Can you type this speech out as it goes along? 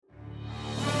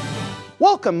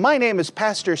Welcome, my name is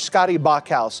Pastor Scotty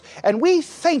Bachhaus, and we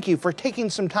thank you for taking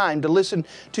some time to listen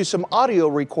to some audio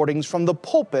recordings from the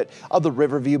pulpit of the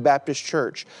Riverview Baptist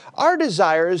Church. Our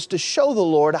desire is to show the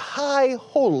Lord high,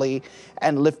 holy,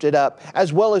 and lifted up,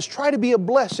 as well as try to be a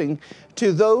blessing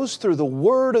to those through the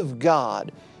Word of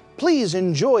God. Please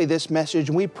enjoy this message,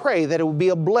 and we pray that it will be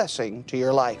a blessing to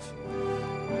your life.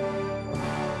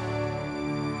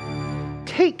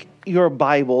 Take your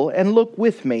Bible and look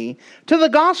with me to the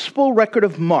Gospel record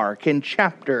of Mark in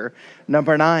chapter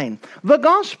number 9. The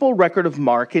Gospel record of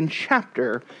Mark in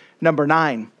chapter number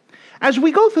 9. As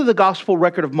we go through the Gospel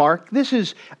record of Mark, this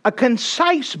is a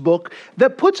concise book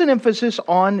that puts an emphasis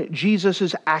on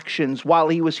Jesus' actions while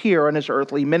he was here on his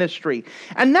earthly ministry.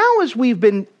 And now, as we've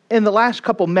been in the last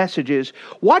couple messages,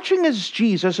 watching as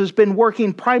Jesus has been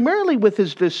working primarily with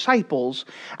his disciples,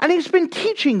 and he's been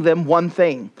teaching them one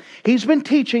thing. He's been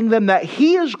teaching them that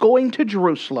he is going to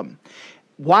Jerusalem.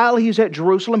 While he's at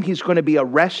Jerusalem, he's going to be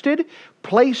arrested,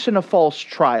 placed in a false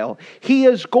trial. He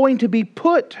is going to be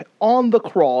put on the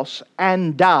cross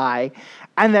and die,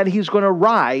 and that he's going to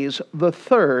rise the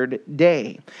third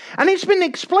day. And he's been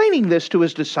explaining this to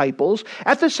his disciples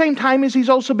at the same time as he's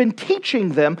also been teaching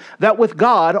them that with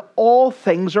God, all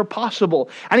things are possible.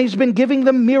 And he's been giving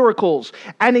them miracles,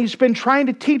 and he's been trying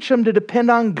to teach them to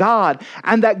depend on God,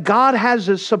 and that God has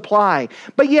his supply.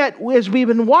 But yet, as we've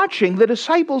been watching, the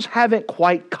disciples haven't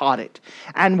quite caught it.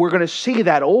 And we're going to see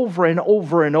that over and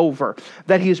over and over,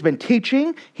 that he's been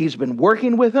teaching, he's been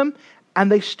working with them,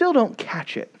 and they still don't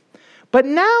catch it. But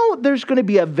now there's going to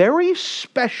be a very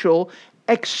special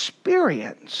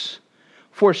experience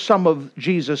for some of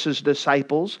Jesus'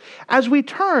 disciples as we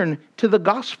turn to the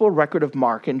Gospel record of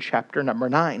Mark in chapter number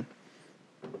 9.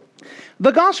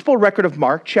 The Gospel record of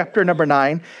Mark, chapter number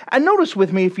 9, and notice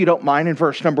with me, if you don't mind, in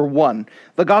verse number 1.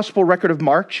 The Gospel record of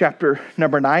Mark, chapter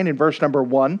number 9, in verse number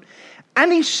 1.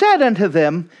 And he said unto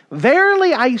them,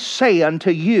 Verily I say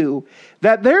unto you,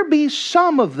 that there be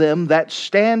some of them that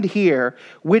stand here,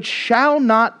 which shall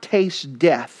not taste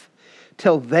death,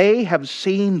 till they have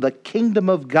seen the kingdom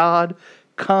of God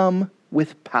come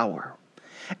with power.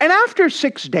 And after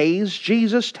 6 days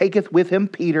Jesus taketh with him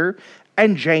Peter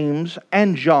and James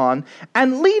and John,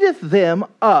 and leadeth them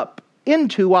up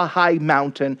into a high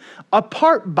mountain,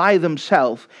 apart by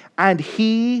themselves, and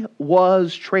he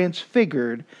was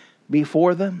transfigured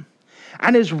before them.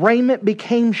 And his raiment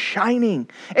became shining,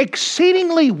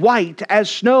 exceedingly white as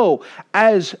snow,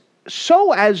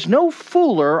 so as no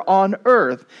fuller on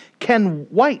earth can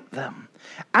white them.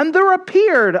 And there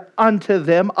appeared unto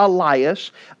them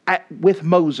Elias with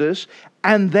Moses,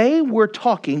 and they were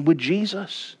talking with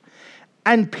Jesus.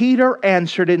 And Peter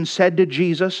answered and said to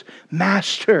Jesus,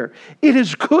 Master, it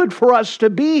is good for us to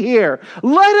be here.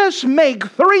 Let us make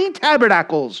 3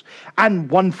 tabernacles,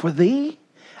 and one for thee,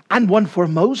 and one for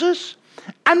Moses,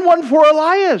 and one for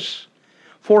Elias.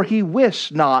 For he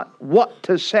wist not what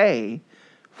to say,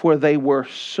 for they were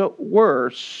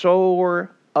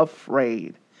sore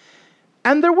afraid.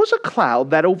 And there was a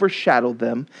cloud that overshadowed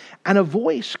them, and a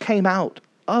voice came out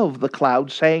of the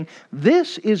cloud, saying,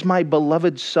 This is my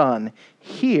beloved Son,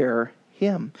 hear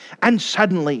him. And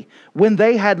suddenly, when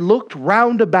they had looked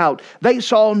round about, they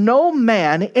saw no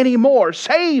man any more,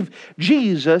 save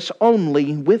Jesus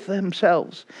only with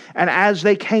themselves. And as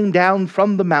they came down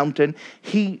from the mountain,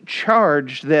 he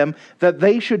charged them that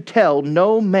they should tell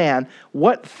no man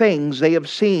what things they have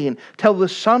seen, till the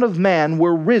Son of Man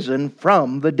were risen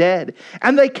from the dead.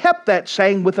 And they kept that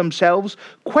saying with themselves,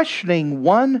 questioning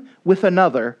one with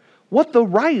another, what the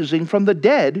rising from the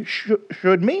dead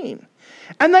should mean.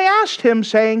 And they asked him,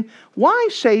 saying, Why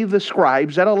say the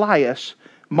scribes that Elias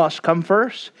must come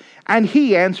first? And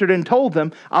he answered and told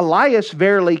them, Elias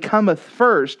verily cometh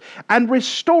first, and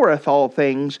restoreth all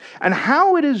things. And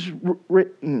how it is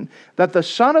written, that the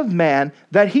Son of Man,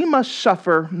 that he must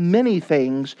suffer many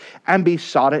things, and be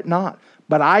sought it not.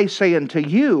 But I say unto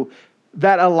you,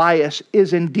 that Elias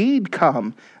is indeed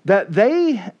come, that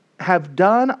they have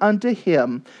done unto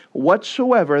him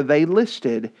whatsoever they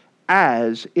listed,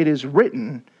 as it is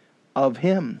written of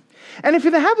him. And if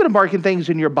you're in the habit of marking things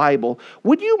in your Bible,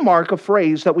 would you mark a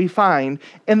phrase that we find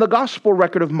in the Gospel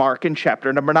record of Mark in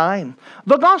chapter number 9?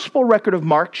 The Gospel record of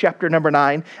Mark, chapter number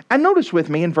 9, and notice with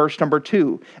me in verse number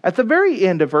 2. At the very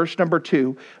end of verse number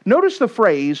 2, notice the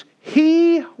phrase,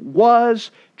 He was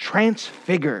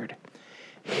transfigured.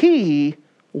 He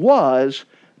was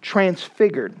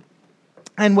transfigured.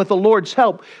 And with the Lord's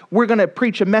help, we're going to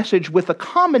preach a message with a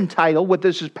common title. What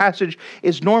this passage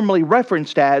is normally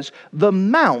referenced as the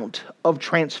Mount of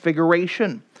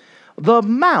Transfiguration. The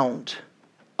Mount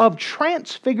of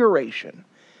Transfiguration.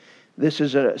 This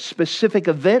is a specific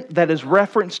event that is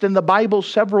referenced in the Bible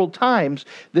several times,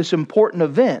 this important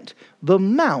event, the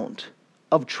Mount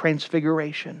of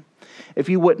Transfiguration. If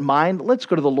you wouldn't mind, let's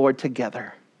go to the Lord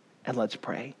together and let's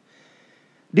pray.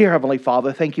 Dear Heavenly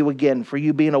Father, thank you again for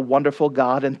you being a wonderful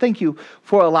God, and thank you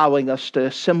for allowing us to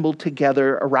assemble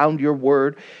together around your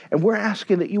word. And we're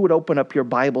asking that you would open up your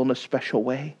Bible in a special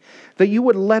way, that you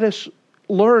would let us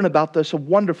learn about this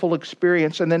wonderful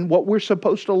experience and then what we're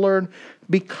supposed to learn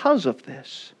because of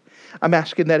this. I'm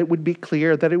asking that it would be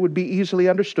clear, that it would be easily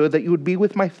understood, that you would be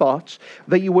with my thoughts,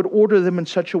 that you would order them in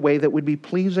such a way that would be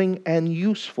pleasing and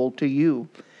useful to you.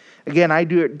 Again, I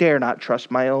dare not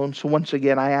trust my own, so once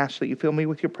again I ask that you fill me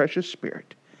with your precious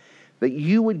Spirit, that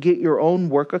you would get your own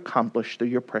work accomplished through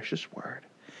your precious word.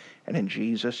 And in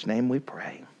Jesus' name we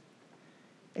pray.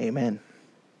 Amen.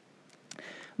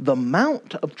 The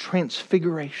Mount of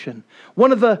Transfiguration,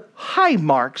 one of the high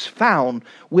marks found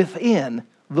within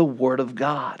the Word of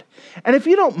God. And if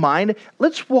you don't mind,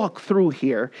 let's walk through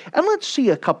here and let's see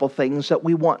a couple things that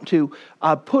we want to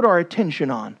put our attention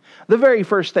on. The very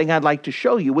first thing I'd like to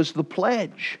show you is the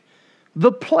pledge.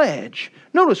 The pledge.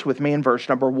 Notice with me in verse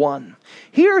number 1.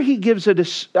 Here he gives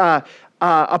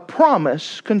a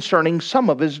promise concerning some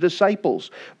of his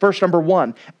disciples. Verse number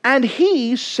 1. And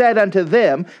he said unto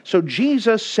them, so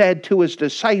Jesus said to his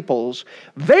disciples,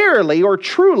 verily or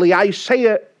truly I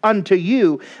say unto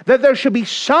you, that there shall be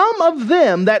some of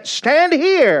them that stand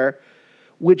here,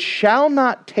 which shall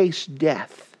not taste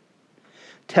death,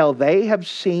 till they have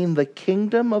seen the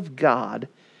kingdom of God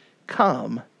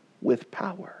come with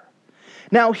power.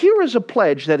 Now, here is a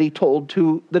pledge that he told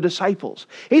to the disciples.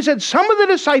 He said, some of the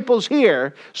disciples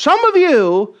here, some of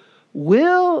you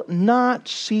will not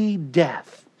see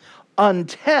death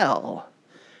until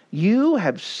you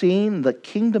have seen the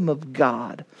kingdom of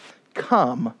God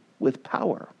come with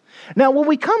power. Now, when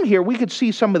we come here, we could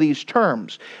see some of these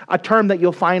terms. A term that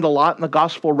you'll find a lot in the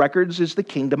gospel records is the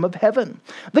kingdom of heaven.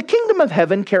 The kingdom of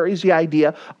heaven carries the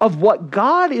idea of what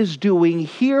God is doing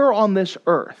here on this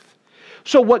earth.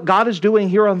 So what God is doing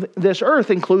here on this earth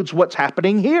includes what's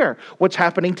happening here, what's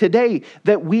happening today,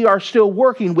 that we are still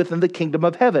working within the kingdom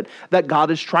of heaven, that God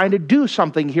is trying to do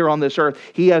something here on this earth.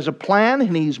 He has a plan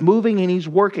and he's moving and he's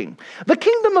working. The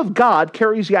kingdom of God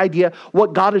carries the idea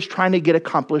what God is trying to get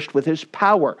accomplished with his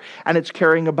power, and it's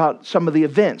carrying about some of the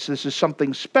events. This is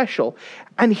something special.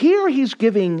 And here he's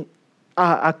giving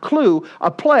a clue,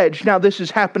 a pledge. Now, this is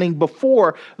happening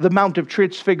before the Mount of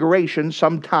Transfiguration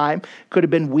sometime. Could have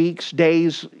been weeks,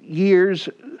 days, years.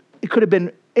 It could have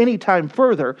been any time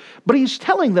further. But he's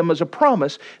telling them as a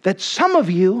promise that some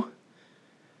of you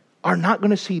are not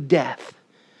going to see death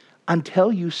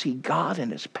until you see God in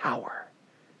his power.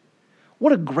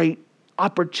 What a great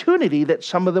opportunity that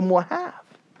some of them will have.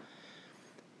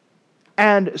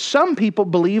 And some people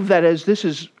believe that as this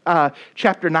is,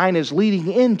 chapter 9 is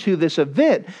leading into this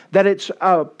event, that it's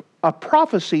a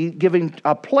prophecy giving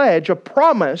a pledge, a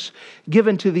promise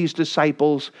given to these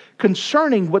disciples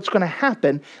concerning what's going to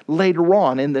happen later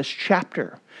on in this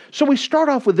chapter. So we start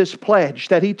off with this pledge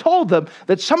that he told them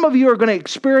that some of you are going to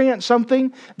experience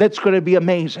something that's going to be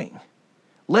amazing.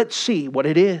 Let's see what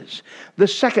it is. The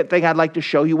second thing I'd like to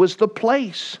show you is the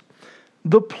place.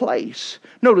 The place.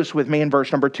 Notice with me in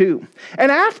verse number 2.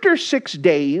 And after 6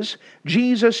 days,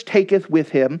 Jesus taketh with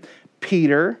him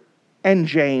Peter and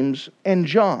James and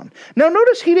John. Now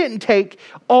notice he didn't take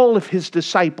all of his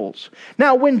disciples.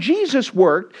 Now when Jesus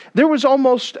worked, there was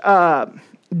almost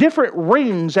different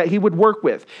rings that he would work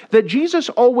with. That Jesus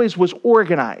always was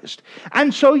organized.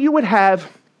 And so you would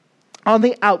have, on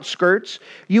the outskirts,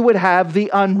 you would have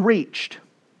the unreached.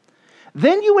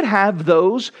 Then you would have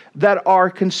those that are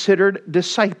considered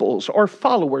disciples or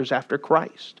followers after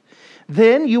Christ.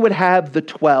 Then you would have the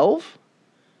 12.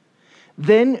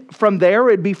 Then from there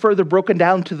it'd be further broken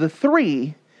down to the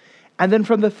 3. And then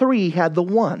from the 3 he had the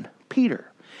 1,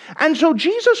 Peter. And so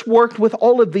Jesus worked with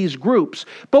all of these groups.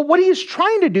 But what he's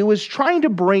trying to do is trying to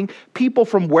bring people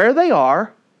from where they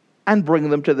are and bring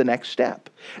them to the next step.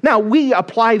 Now we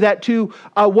apply that to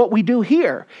what we do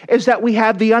here, is that we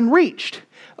have the unreached.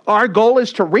 Our goal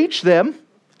is to reach them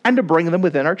and to bring them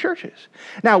within our churches.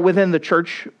 Now, within the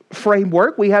church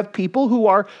framework, we have people who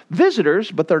are visitors,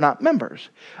 but they're not members.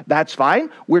 That's fine.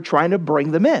 We're trying to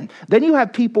bring them in. Then you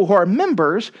have people who are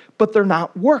members, but they're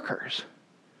not workers.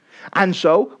 And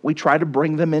so we try to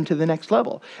bring them into the next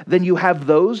level. Then you have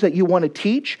those that you want to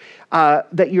teach,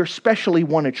 that you especially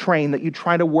want to train, that you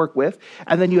try to work with.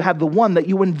 And then you have the one that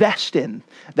you invest in,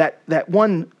 that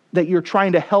one that you're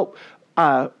trying to help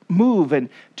move and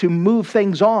to move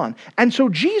things on. And so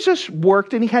Jesus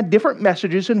worked, and he had different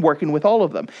messages in working with all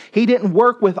of them. He didn't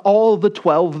work with all the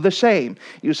 12 the same.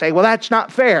 You say, well, that's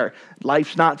not fair.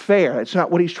 Life's not fair. That's not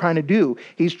what he's trying to do.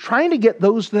 He's trying to get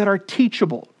those that are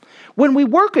teachable. When we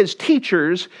work as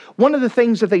teachers, one of the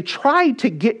things that they try to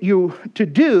get you to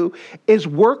do is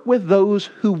work with those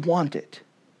who want it.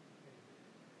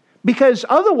 Because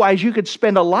otherwise you could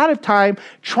spend a lot of time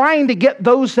trying to get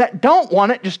those that don't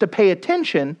want it just to pay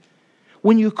attention,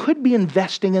 when you could be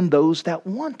investing in those that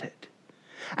want it.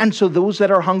 And so those that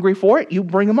are hungry for it, you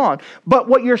bring them on. But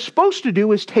what you're supposed to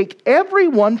do is take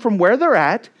everyone from where they're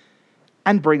at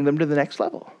and bring them to the next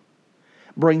level.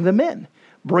 Bring them in.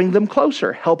 Bring them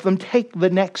closer. Help them take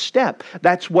the next step.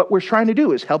 That's what we're trying to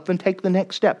do, is help them take the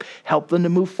next step. Help them to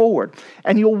move forward.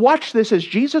 And you'll watch this as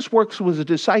Jesus works with his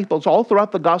disciples all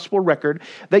throughout the gospel record,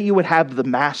 that you would have the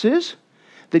masses,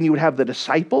 then you would have the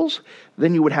disciples,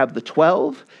 then you would have the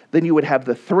 12, then you would have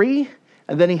the 3,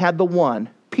 and then he had the 1,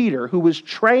 Peter, who was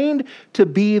trained to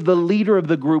be the leader of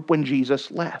the group when Jesus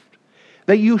left.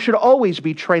 That you should always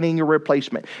be training your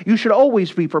replacement. You should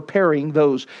always be preparing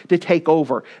those to take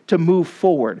over, to move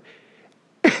forward.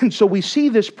 And so we see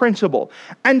this principle.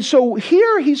 And so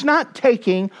here he's not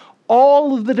taking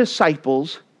all of the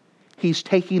disciples. He's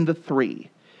taking the 3.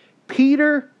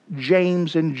 Peter,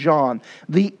 James, and John,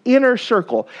 the inner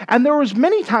circle. And there was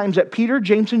many times that Peter,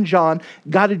 James, and John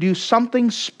got to do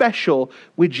something special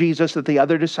with Jesus that the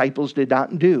other disciples did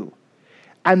not do.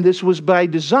 And this was by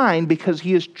design, because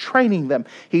he is training them.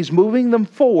 He's moving them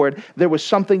forward. There was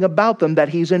something about them that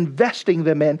he's investing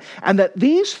them in. And that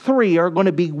these 3 are going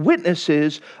to be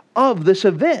witnesses of this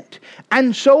event.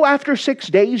 And so after 6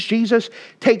 days, Jesus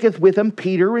taketh with him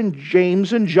Peter and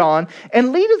James and John,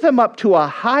 and leadeth them up to a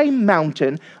high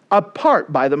mountain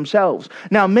apart by themselves.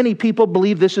 Now, many people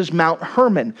believe this is Mount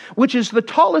Hermon, which is the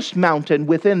tallest mountain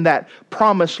within that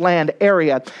promised land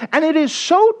area. And it is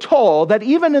so tall that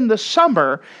even in the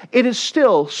summer, it is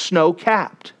still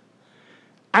snow-capped.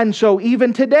 And so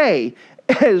even today,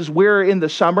 as we're in the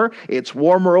summer, it's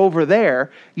warmer over there,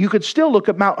 you could still look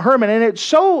at Mount Hermon, and it's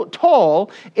so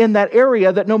tall in that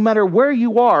area that no matter where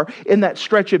you are in that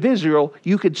stretch of Israel,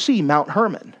 you could see Mount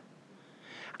Hermon.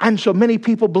 And so many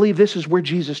people believe this is where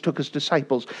Jesus took his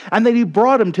disciples, and that he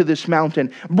brought them to this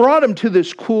mountain, brought them to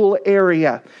this cool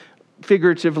area,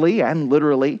 figuratively and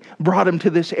literally, brought them to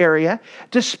this area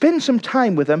to spend some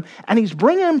time with them, and he's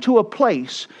bringing them to a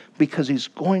place because he's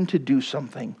going to do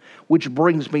something, which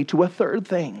brings me to a third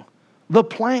thing, the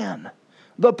plan.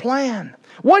 The plan.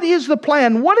 What is the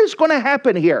plan? What is going to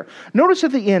happen here? Notice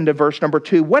at the end of verse number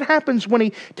 2, what happens when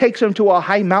he takes them to a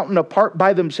high mountain apart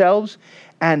by themselves?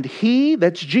 And he,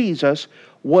 that's Jesus,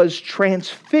 was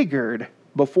transfigured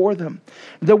before them.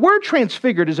 The word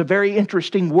transfigured is a very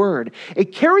interesting word.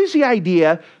 It carries the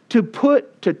idea to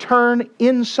turn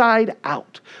inside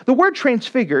out. The word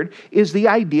transfigured is the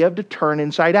idea of to turn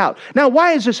inside out. Now,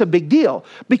 why is this a big deal?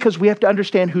 Because we have to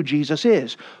understand who Jesus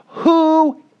is.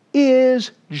 Who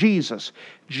is Jesus?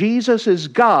 Jesus is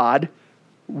God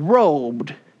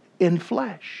robed in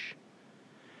flesh.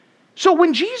 So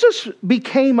when Jesus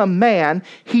became a man,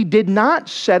 he did not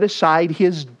set aside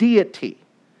his deity.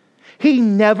 He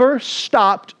never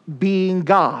stopped being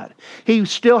God. He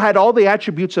still had all the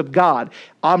attributes of God: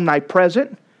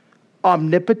 omnipresent,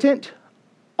 omnipotent,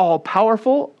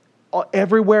 all-powerful,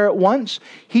 everywhere at once.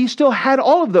 He still had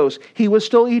all of those. He was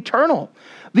still eternal.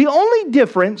 The only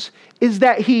difference is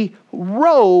that he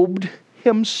robed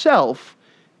himself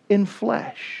in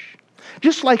flesh.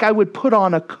 Just like I would put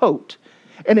on a coat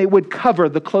and it would cover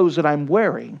the clothes that I'm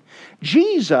wearing,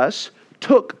 Jesus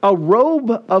took a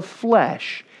robe of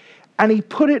flesh and he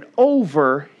put it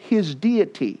over his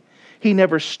deity. He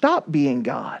never stopped being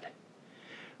God.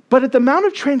 But at the Mount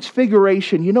of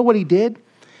Transfiguration, you know what he did?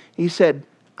 He said,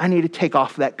 I need to take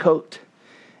off that coat.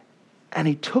 And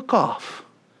he took off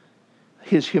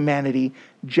his humanity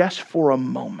just for a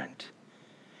moment.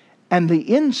 And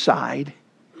the inside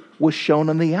was shown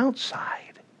on the outside.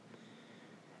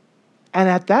 And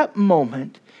at that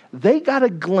moment, they got a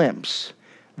glimpse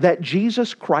that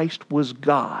Jesus Christ was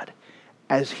God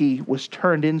as he was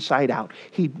turned inside out.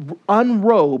 He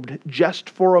unrobed just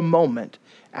for a moment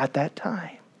at that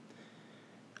time.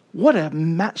 What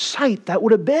a sight that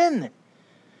would have been.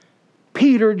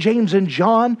 Peter, James, and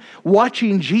John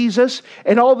watching Jesus,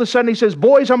 and all of a sudden he says,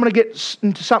 boys, I'm going to get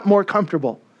into something more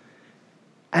comfortable.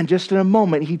 And just in a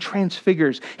moment, he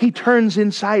transfigures. He turns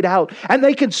inside out. And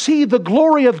they could see the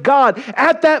glory of God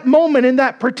at that moment, in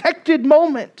that protected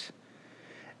moment.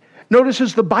 Notice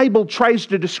as the Bible tries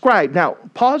to describe. Now,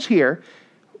 pause here.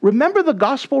 Remember, the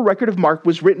gospel record of Mark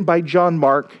was written by John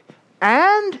Mark,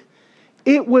 and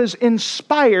it was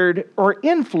inspired or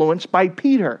influenced by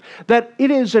Peter, that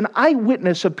it is an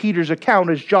eyewitness of Peter's account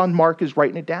as John Mark is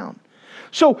writing it down.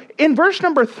 So in verse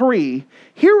number 3,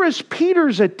 here is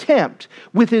Peter's attempt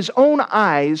with his own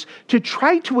eyes to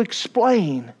try to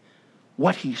explain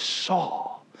what he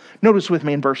saw. Notice with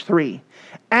me in verse 3.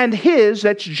 And his,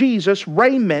 that's Jesus,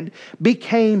 raiment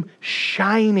became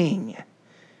shining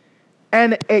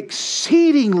and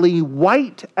exceedingly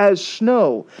white as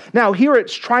snow. Now here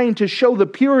it's trying to show the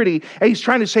purity, and he's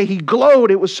trying to say he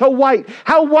glowed. It was so white.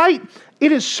 How white?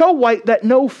 It is so white that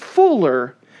no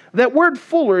fuller, that word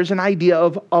fuller is an idea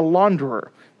of a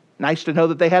launderer. Nice to know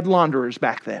that they had launderers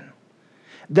back then.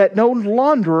 That no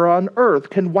launderer on earth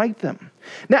can white them.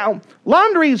 Now,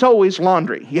 laundry is always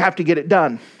laundry. You have to get it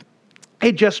done.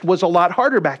 It just was a lot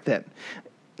harder back then.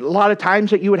 A lot of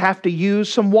times that you would have to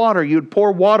use some water. You would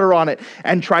pour water on it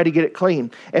and try to get it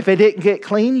clean. If it didn't get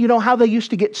clean, you know how they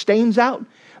used to get stains out?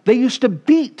 They used to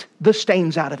beat the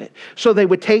stains out of it. So they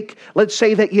would take, let's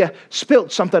say that you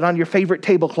spilt something on your favorite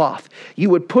tablecloth.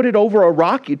 You would put it over a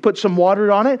rock. You'd put some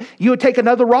water on it. You would take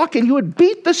another rock and you would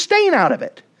beat the stain out of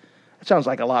it. That sounds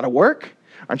like a lot of work.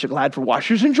 Aren't you glad for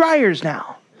washers and dryers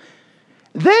now?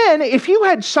 Then, if you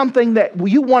had something that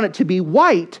you want it to be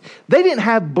white, they didn't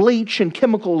have bleach and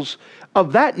chemicals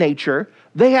of that nature.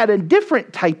 They had a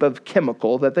different type of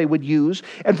chemical that they would use.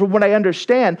 And from what I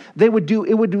understand, it would do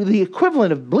the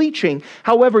equivalent of bleaching.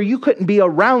 However, you couldn't be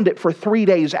around it for 3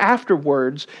 days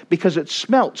afterwards because it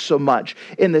smelt so much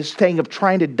in this thing of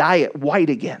trying to dye it white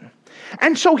again.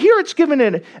 And so here it's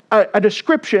given a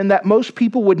description that most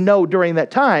people would know during that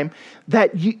time,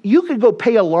 that you could go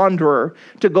pay a launderer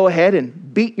to go ahead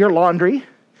and beat your laundry,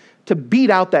 to beat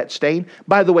out that stain.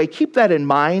 By the way, keep that in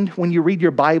mind when you read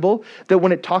your Bible, that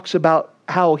when it talks about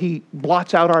how he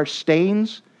blots out our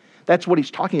stains, that's what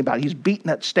he's talking about. He's beating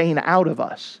that stain out of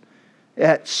us.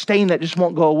 That stain that just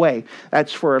won't go away.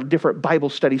 That's for a different Bible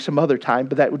study some other time,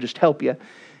 but that would just help you.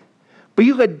 But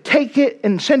you could take it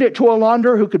and send it to a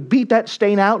launderer who could beat that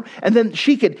stain out, and then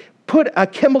she could put a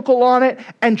chemical on it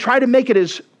and try to make it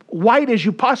as white as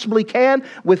you possibly can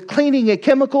with cleaning and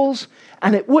chemicals,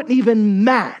 and it wouldn't even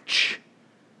match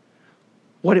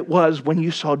what it was when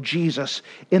you saw Jesus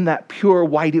in that pure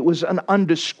white. It was an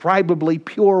undescribably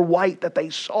pure white that they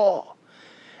saw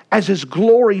as his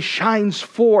glory shines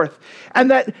forth, and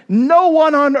that no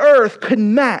one on earth could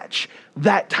match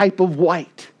that type of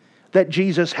white that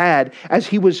Jesus had as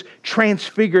he was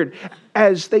transfigured,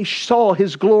 as they saw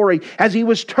his glory, as he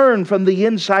was turned from the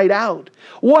inside out.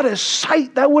 What a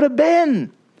sight that would have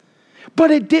been.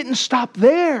 But it didn't stop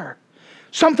there.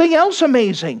 Something else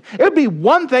amazing. It would be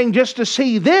one thing just to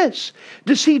see this,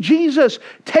 to see Jesus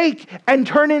take and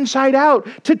turn inside out,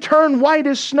 to turn white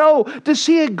as snow, to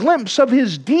see a glimpse of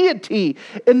his deity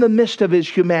in the midst of his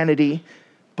humanity.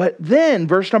 But then,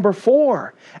 verse number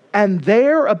 4, and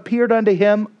there appeared unto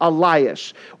him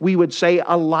Elias, we would say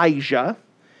Elijah,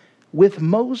 with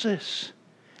Moses,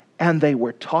 and they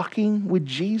were talking with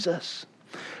Jesus.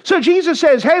 So Jesus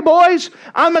says, hey boys,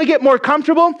 I'm going to get more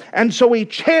comfortable. And so he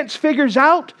figures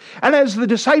out, and as the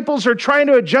disciples are trying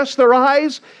to adjust their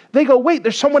eyes, they go, wait,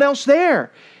 there's someone else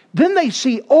there. Then they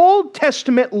see Old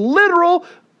Testament literal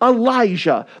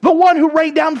Elijah, the one who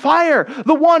rained down fire,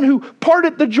 the one who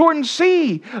parted the Jordan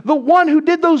Sea, the one who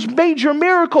did those major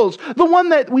miracles, the one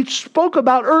that we spoke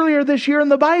about earlier this year in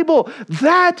the Bible.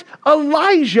 That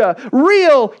Elijah,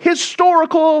 real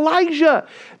historical Elijah,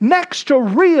 next to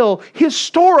real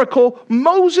historical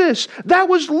Moses. That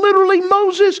was literally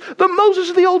Moses, the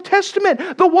Moses of the Old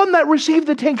Testament, the one that received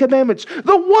the Ten Commandments,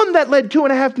 the one that led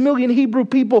 2.5 million Hebrew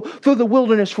people through the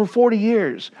wilderness for 40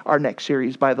 years. Our next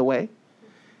series, by the way.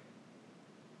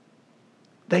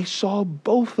 They saw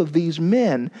both of these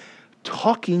men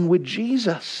talking with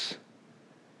Jesus.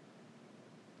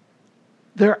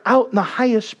 They're out in the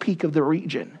highest peak of the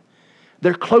region.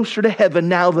 They're closer to heaven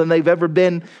now than they've ever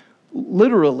been,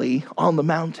 literally, on the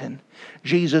mountain.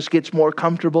 Jesus gets more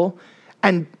comfortable,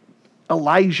 and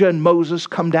Elijah and Moses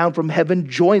come down from heaven,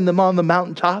 join them on the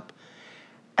mountaintop,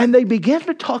 and they begin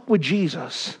to talk with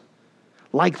Jesus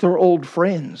like they're old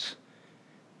friends.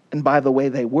 And by the way,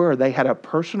 they had a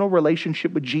personal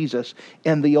relationship with Jesus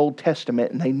in the Old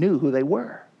Testament, and they knew who they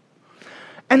were.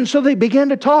 And so they began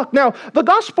to talk. Now, the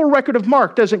gospel record of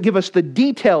Mark doesn't give us the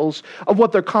details of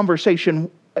what their conversation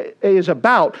is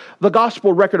about. The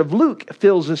gospel record of Luke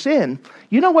fills us in.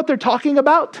 You know what they're talking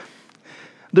about?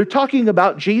 They're talking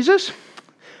about Jesus.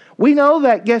 We know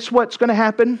that, guess what's going to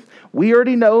happen? We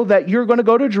already know that you're going to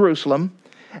go to Jerusalem,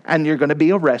 and you're going to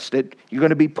be arrested. You're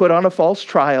going to be put on a false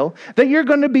trial. That you're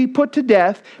going to be put to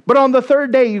death. But on the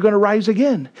third day, you're going to rise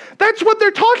again. That's what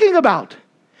they're talking about.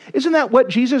 Isn't that what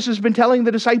Jesus has been telling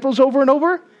the disciples over and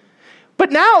over?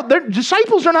 But now the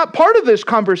disciples are not part of this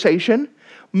conversation.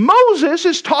 Moses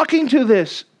is talking to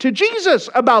Jesus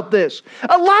about this.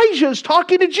 Elijah is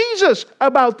talking to Jesus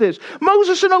about this.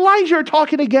 Moses and Elijah are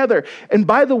talking together. And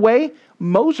by the way,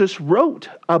 Moses wrote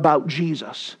about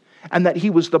Jesus and that he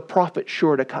was the prophet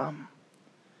sure to come,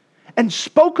 and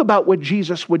spoke about what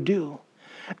Jesus would do.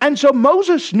 And so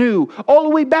Moses knew all the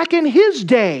way back in his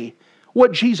day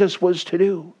what Jesus was to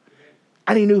do.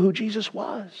 And he knew who Jesus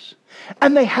was.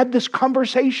 And they had this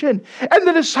conversation. And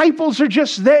the disciples are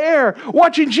just there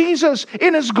watching Jesus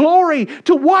in his glory,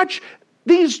 to watch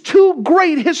these two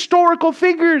great historical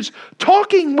figures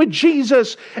talking with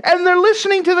Jesus. And they're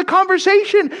listening to the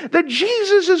conversation that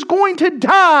Jesus is going to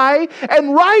die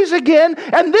and rise again.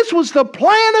 And this was the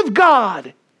plan of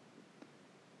God.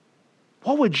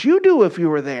 What would you do if you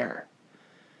were there?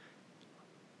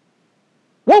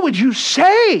 What would you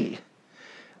say?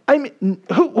 I mean,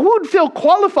 who would feel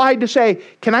qualified to say,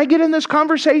 can I get in this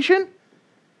conversation?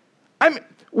 I mean,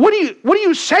 what do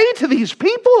you say to these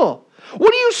people?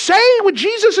 What do you say when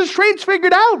Jesus is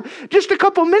transfigured out? Just a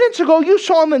couple minutes ago, you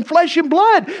saw him in flesh and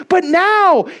blood, but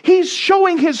now he's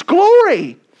showing his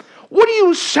glory. What do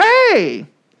you say?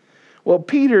 Well,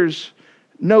 Peter's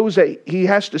knows that he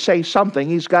has to say something.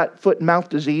 He's got foot and mouth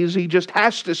disease. He just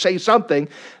has to say something.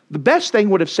 The best thing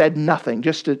would have said nothing,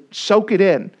 just to soak it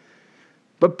in.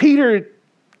 But Peter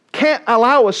can't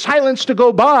allow a silence to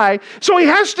go by, so he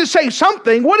has to say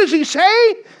something. What does he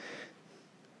say?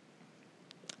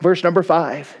 Verse number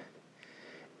 5.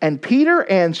 And Peter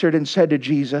answered and said to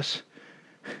Jesus,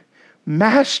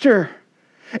 Master,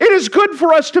 it is good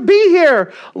for us to be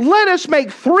here. Let us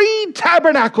make 3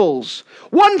 tabernacles,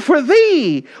 one for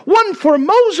thee, one for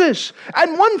Moses,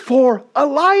 and one for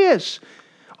Elias.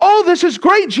 Oh, this is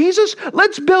great, Jesus.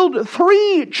 Let's build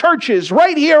 3 churches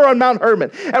right here on Mount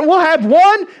Hermon. And we'll have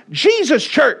one Jesus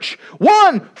church,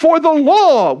 one for the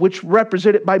law, which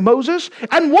represented by Moses,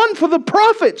 and one for the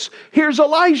prophets. Here's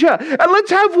Elijah. And let's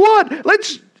have one.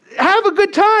 Let's have a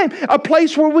good time. A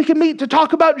place where we can meet to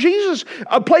talk about Jesus.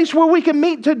 A place where we can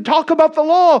meet to talk about the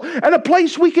law. And a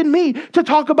place we can meet to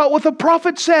talk about what the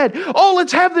prophet said. Oh,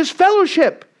 let's have this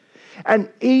fellowship.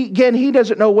 And he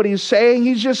doesn't know what he's saying.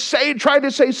 He's just trying to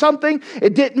say something.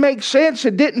 It didn't make sense.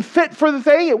 It didn't fit for the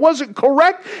thing. It wasn't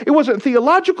correct. It wasn't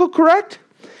theological correct.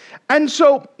 And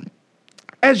so,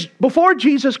 before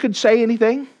Jesus could say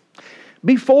anything,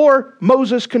 before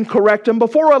Moses can correct him,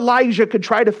 before Elijah could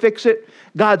try to fix it,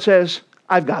 God says,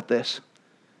 I've got this.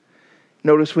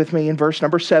 Notice with me in verse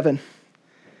number 7.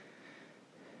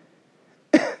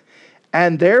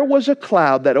 And there was a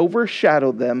cloud that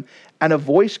overshadowed them, and a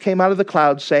voice came out of the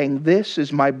cloud saying, This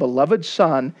is my beloved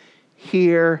Son,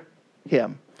 hear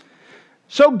him.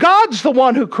 So God's the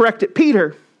one who corrected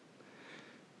Peter.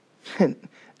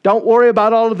 Don't worry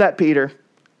about all of that, Peter.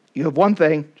 You have one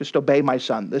thing, just obey my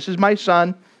Son. This is my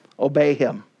Son, obey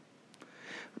him.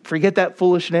 Forget that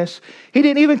foolishness. He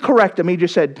didn't even correct him. He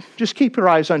just said, just keep your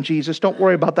eyes on Jesus. Don't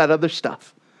worry about that other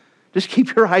stuff. Just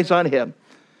keep your eyes on him.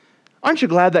 Aren't you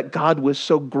glad that God was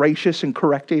so gracious in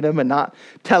correcting him and not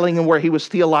telling him where he was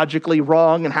theologically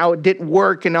wrong and how it didn't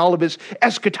work and all of his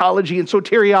eschatology and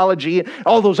soteriology and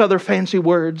all those other fancy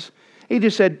words? He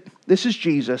just said, this is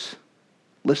Jesus.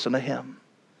 Listen to him.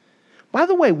 By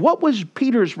the way, what was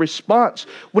Peter's response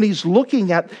when he's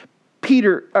looking at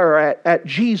at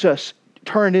Jesus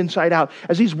turned inside out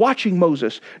as he's watching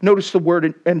Moses? Notice the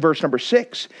word in verse number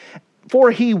 6.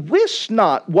 For he wist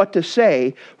not what to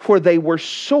say, for they were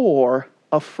sore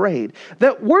afraid.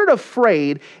 That word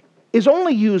afraid is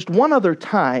only used one other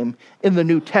time in the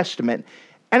New Testament,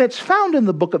 and it's found in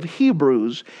the book of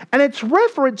Hebrews, and it's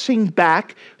referencing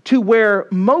back to where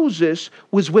Moses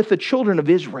was with the children of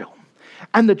Israel.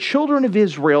 And the children of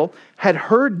Israel had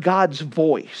heard God's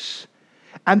voice,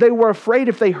 and they were afraid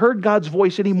if they heard God's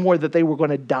voice anymore that they were going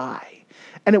to die.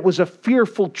 And it was a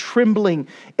fearful trembling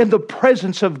in the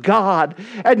presence of God.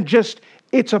 And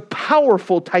it's a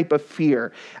powerful type of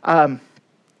fear. A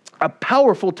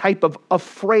powerful type of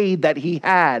afraid that he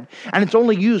had. And it's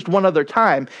only used one other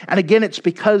time. And again, it's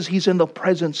because he's in the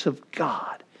presence of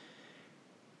God.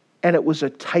 And it was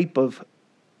a type of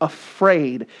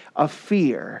afraid, of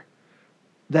fear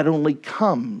that only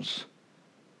comes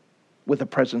with the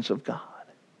presence of God.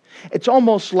 It's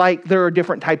almost like there are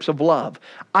different types of love.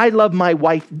 I love my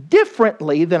wife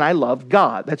differently than I love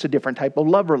God. That's a different type of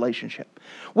love relationship.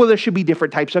 Well, there should be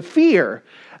different types of fear.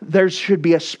 There should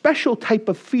be a special type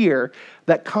of fear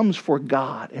that comes for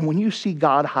God. And when you see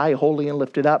God high, holy, and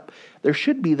lifted up, there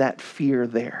should be that fear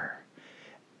there.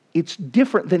 It's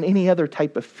different than any other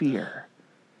type of fear.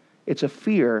 It's a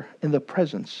fear in the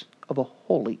presence of a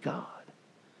holy God.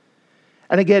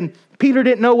 And again, Peter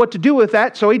didn't know what to do with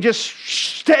that, so he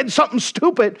just said something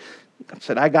stupid. I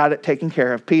said, I got it taken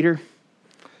care of. Peter,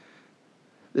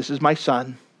 this is my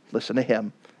son. Listen to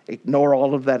him. Ignore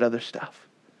all of that other stuff.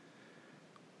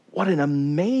 What an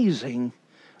amazing,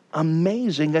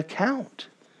 amazing account.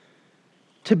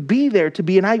 To be there, to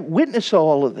be an eyewitness to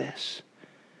all of this.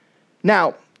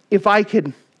 Now, if I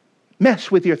could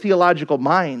mess with your theological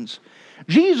minds,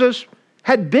 Jesus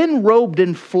had been robed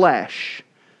in flesh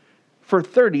for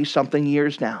 30-something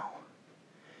years now.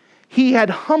 He had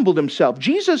humbled himself.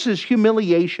 Jesus'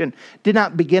 humiliation did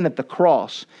not begin at the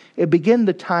cross. It began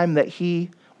the time that he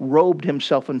robed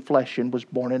himself in flesh and was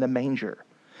born in a manger.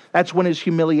 That's when his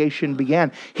humiliation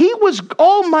began. He was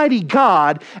Almighty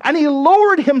God, and he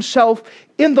lowered himself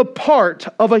in the part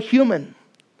of a human.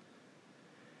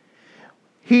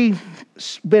 He's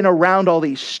been around all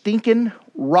these stinking,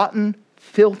 rotten,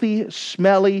 filthy,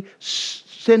 smelly,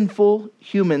 sinful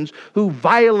humans who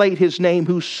violate his name,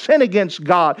 who sin against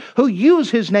God, who use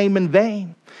his name in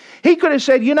vain. He could have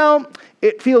said,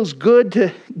 it feels good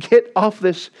to get off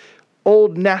this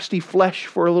old nasty flesh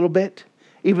for a little bit.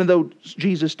 Even though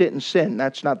Jesus didn't sin.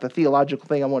 That's not the theological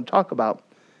thing I want to talk about.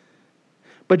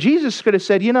 But Jesus could have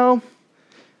said,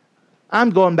 I'm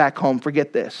going back home.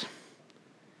 Forget this.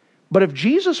 But if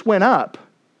Jesus went up,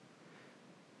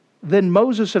 then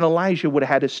Moses and Elijah would have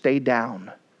had to stay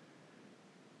down.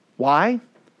 Why?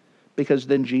 Because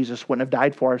then Jesus wouldn't have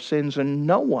died for our sins, and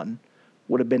no one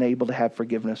would have been able to have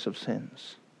forgiveness of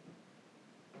sins.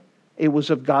 It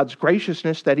was of God's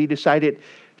graciousness that he decided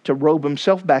to robe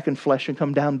himself back in flesh and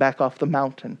come down back off the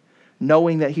mountain,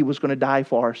 knowing that he was going to die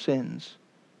for our sins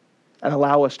and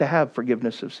allow us to have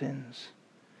forgiveness of sins.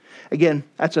 Again,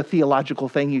 that's a theological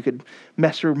thing you could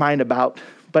mess your mind about,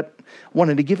 but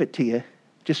wanted to give it to you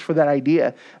just for that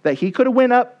idea that he could have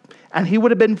went up and he would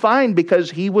have been fine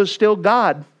because he was still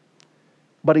God,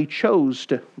 but he chose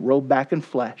to robe back in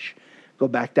flesh, go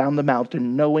back down the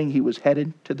mountain knowing he was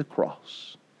headed to the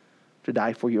cross to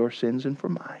die for your sins and for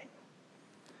mine.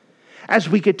 As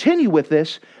we continue with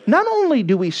this, not only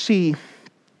do we see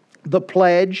the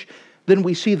pledge, then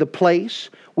we see the place.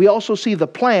 We also see the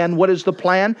plan. What is the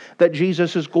plan? That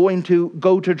Jesus is going to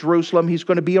go to Jerusalem. He's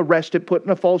going to be arrested, put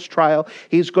in a false trial.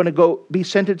 He's going to go be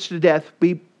sentenced to death,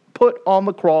 be put on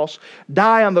the cross,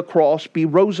 die on the cross, be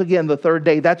rose again the third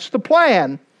day. That's the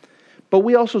plan. But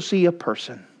we also see a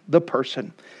person, the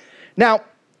person. Now,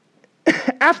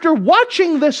 after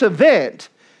watching this event,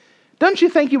 don't you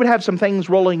think you would have some things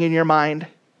rolling in your mind?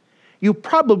 You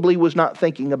probably was not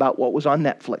thinking about what was on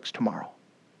Netflix tomorrow.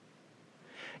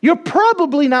 You're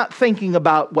probably not thinking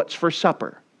about what's for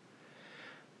supper.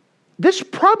 This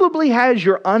probably has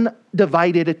your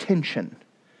undivided attention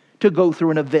to go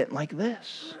through an event like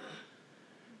this.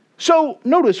 So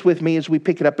notice with me as we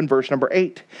pick it up in verse number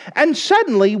 8. And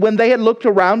suddenly, when they had looked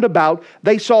around about,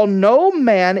 they saw no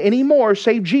man anymore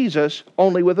save Jesus,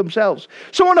 only with themselves.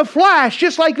 So in a flash,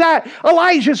 just like that,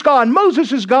 Elijah's gone,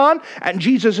 Moses is gone, and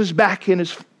Jesus is back in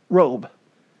his robe.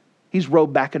 He's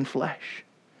robed back in flesh.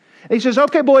 And he says,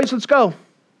 okay, boys, let's go.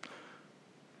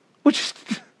 Which,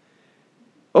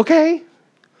 okay.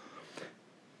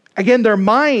 Again, their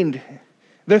mind,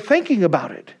 they're thinking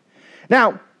about it.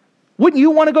 Now, wouldn't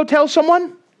you want to go tell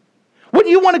someone?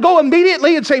 Wouldn't you want to go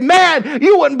immediately and say, man,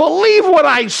 you wouldn't believe what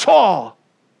I saw?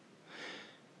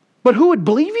 But who would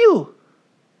believe you?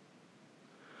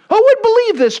 Who would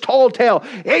believe this tall tale?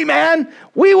 Hey, man,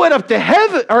 we went up to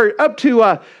heaven, or up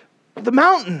to the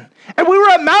mountain. And we were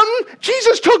at mountain,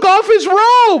 Jesus took off his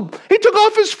robe. He took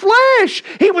off his flesh.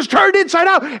 He was turned inside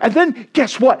out. And then,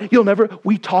 guess what?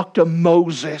 We talked to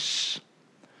Moses.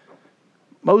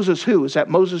 Moses who? Is that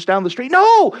Moses down the street?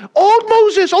 No! Old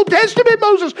Moses, Old Testament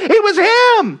Moses. It was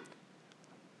him.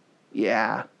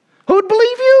 Yeah. Who'd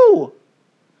believe you?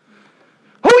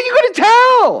 Who are you going to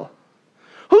tell?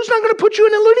 Who's not going to put you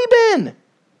in a loony bin?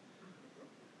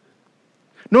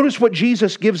 Notice what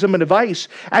Jesus gives them advice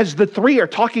as the three are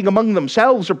talking among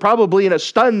themselves, or probably in a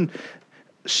stunned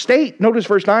state. Notice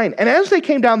verse 9. And as they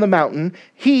came down the mountain,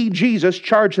 he, Jesus,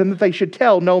 charged them that they should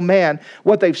tell no man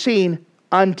what they've seen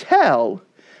until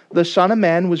the Son of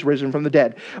Man was risen from the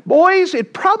dead. Boys,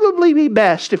 it'd probably be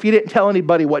best if you didn't tell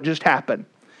anybody what just happened.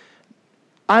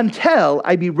 Until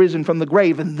I be risen from the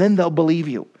grave, and then they'll believe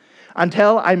you.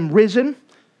 Until I'm risen.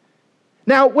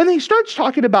 Now, when he starts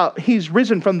talking about he's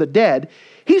risen from the dead,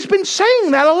 he's been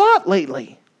saying that a lot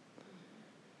lately.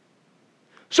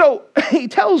 So he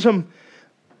tells them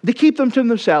to keep them to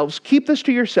themselves. Keep this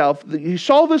to yourself. You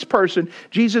saw this person.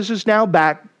 Jesus is now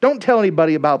back. Don't tell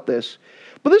anybody about this.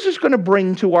 But this is going to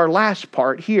bring to our last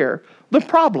part here, the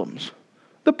problems.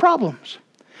 The problems.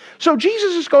 So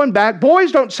Jesus is going back.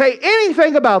 Boys, don't say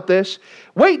anything about this.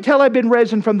 Wait till I've been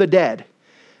risen from the dead.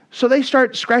 So they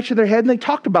start scratching their head and they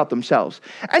talked about themselves.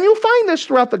 And you'll find this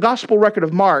throughout the gospel record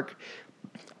of Mark.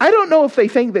 I don't know if they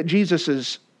think that Jesus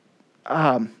is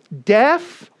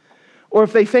deaf or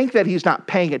if they think that he's not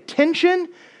paying attention.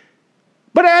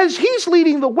 But as he's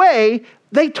leading the way,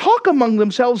 they talk among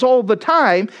themselves all the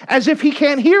time as if he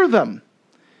can't hear them.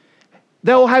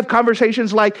 They'll have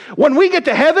conversations like, when we get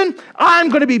to heaven, I'm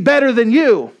going to be better than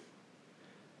you.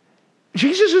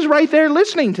 Jesus is right there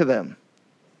listening to them.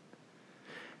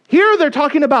 Here they're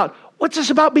talking about, what's this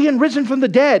about being risen from the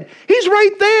dead? He's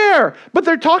right there. But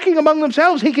they're talking among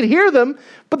themselves. He can hear them.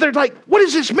 But they're like, what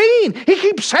does this mean? He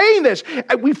keeps saying this.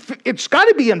 It's got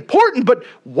to be important, but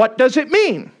what does it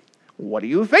mean? What do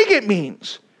you think it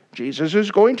means? Jesus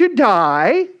is going to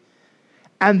die,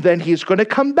 and then he's going to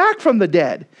come back from the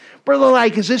dead. But they're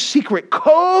like, is this secret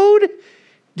code?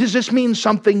 Does this mean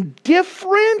something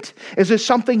different? Is this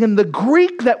something in the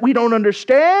Greek that we don't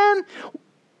understand?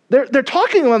 They're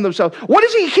talking among themselves. What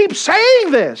does he keep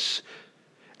saying this?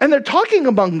 And they're talking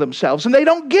among themselves, and they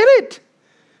don't get it.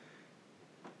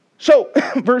 So,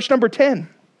 verse number 10.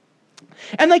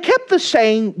 And they kept the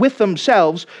saying with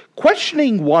themselves,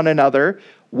 questioning one another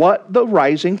what the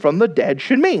rising from the dead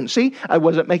should mean. See, I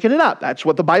wasn't making it up. That's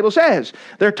what the Bible says.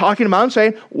 They're talking about and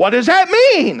saying, what does that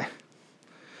mean?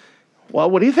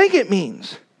 Well, what do you think it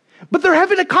means? But they're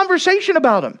having a conversation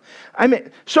about him.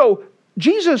 So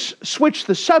Jesus switched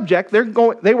the subject.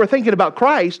 They were thinking about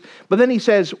Christ, but then he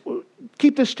says,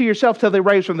 keep this to yourself till they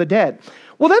rise from the dead.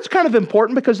 Well, that's kind of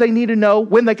important because they need to know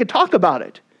when they could talk about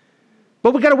it.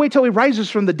 But we got to wait till he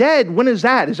rises from the dead. When is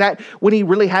that? Is that when he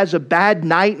really has a bad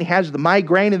night and he has the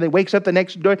migraine and then wakes up the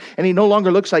next day and he no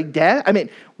longer looks like death?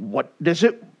 What does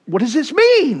this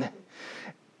mean?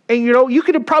 And you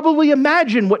could probably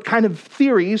imagine what kind of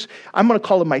theories. I'm going to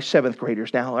call them my 7th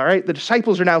graders now, all right? The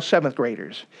disciples are now 7th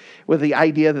graders with the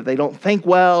idea that they don't think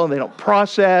well and they don't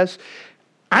process.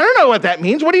 I don't know what that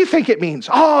means. What do you think it means?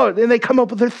 Oh, and they come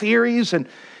up with their theories, and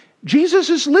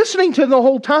Jesus is listening to them the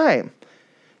whole time.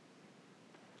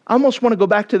 I almost want to go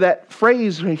back to that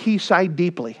phrase, he sighed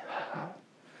deeply.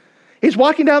 He's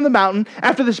walking down the mountain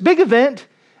after this big event,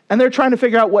 and they're trying to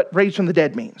figure out what raised from the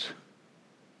dead means.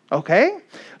 Okay?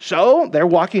 So they're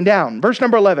walking down. Verse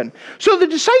number 11. So the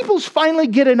disciples finally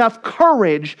get enough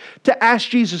courage to ask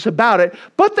Jesus about it,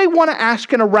 but they want to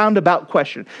ask in a roundabout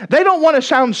question. They don't want to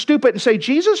sound stupid and say,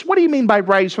 Jesus, what do you mean by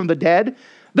rise from the dead?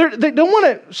 They don't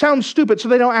want to sound stupid, so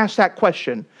they don't ask that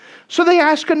question. So they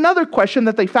ask another question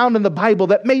that they found in the Bible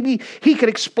that maybe he could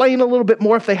explain a little bit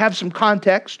more if they have some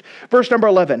context. Verse number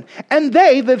 11. And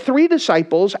they, the 3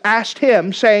 disciples, asked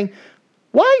him, saying,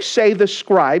 why say the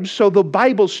scribes, so the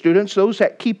Bible students, those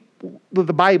that keep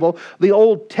the Bible, the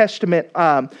Old Testament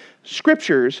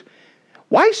scriptures,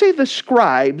 why say the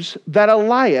scribes that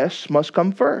Elias must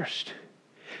come first?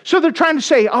 So they're trying to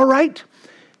say, all right,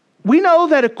 we know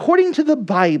that according to the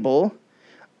Bible,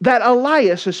 that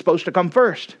Elias is supposed to come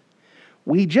first.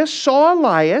 We just saw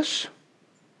Elias.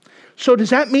 So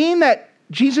does that mean that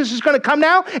Jesus is going to come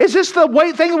now? Is this the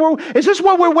thing? Is this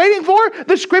what we're waiting for?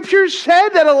 The scriptures said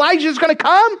that Elijah is going to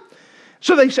come.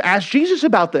 So they asked Jesus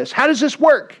about this. How does this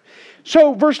work?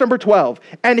 So verse number 12.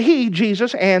 And he,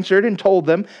 Jesus, answered and told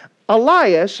them,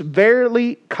 Elias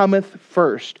verily cometh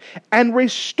first, and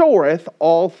restoreth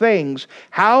all things.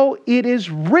 How it is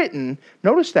written,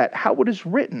 notice that, how it is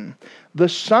written, the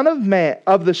Son of Man,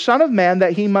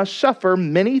 that he must suffer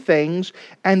many things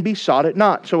and be sought it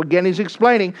not. So again, he's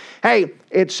explaining, hey,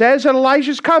 it says that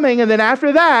Elijah's coming, and then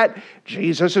after that,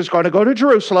 Jesus is going to go to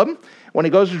Jerusalem. When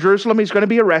he goes to Jerusalem, he's going to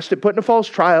be arrested, put in a false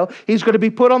trial. He's going to be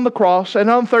put on the cross, and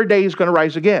on the 3rd day, he's going to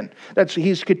rise again.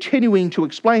 He's continuing to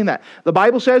explain that. The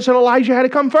Bible says that Elijah had to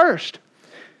come first.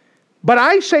 But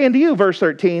I say unto you, verse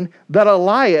 13, that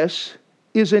Elias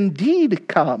is indeed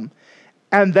come,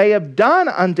 and they have done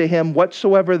unto him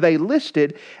whatsoever they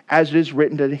listed, as it is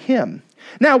written to him.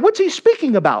 Now, what's he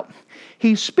speaking about?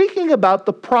 He's speaking about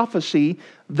the prophecy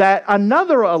that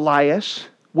another Elias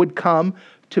would come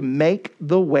to make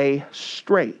the way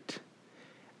straight.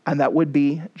 And that would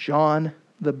be John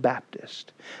the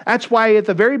Baptist. That's why at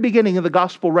the very beginning of the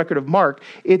gospel record of Mark,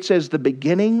 it says the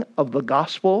beginning of the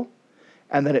gospel,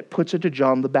 and then it puts it to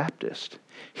John the Baptist.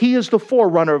 He is the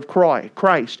forerunner of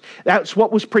Christ. That's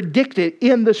what was predicted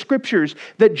in the scriptures,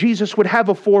 that Jesus would have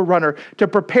a forerunner to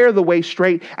prepare the way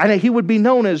straight, and that he would be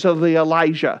known as the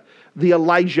Elijah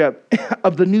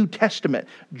of the New Testament,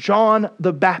 John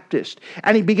the Baptist.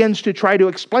 And he begins to try to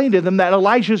explain to them that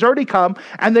Elijah's already come,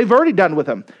 and they've already done with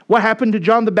him. What happened to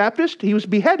John the Baptist? He was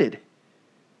beheaded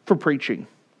for preaching.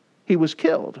 He was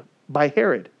killed by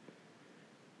Herod.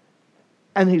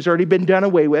 and he's already been done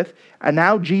away with. And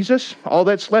now Jesus, all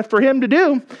that's left for him to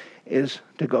do is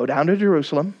to go down to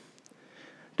Jerusalem,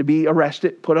 to be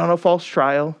arrested, put on a false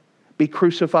trial, be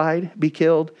crucified, be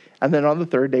killed, and then on the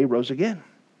third day rose again.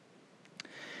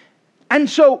 And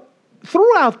so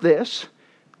throughout this,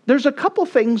 there's a couple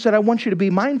things that I want you to be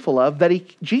mindful of, that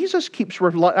Jesus keeps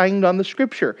relying on the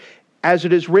Scripture. As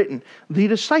it is written, the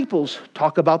disciples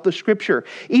talk about the Scripture.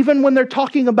 Even when they're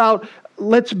talking about,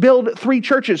 let's build 3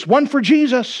 churches, one for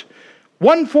Jesus,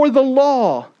 one for the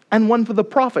law, and one for the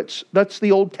prophets. That's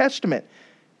the Old Testament.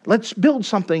 Let's build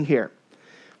something here.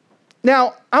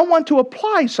 Now, I want to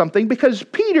apply something, because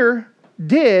Peter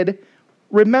did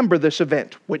remember this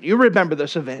event. Would you remember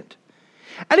this event?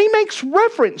 And he makes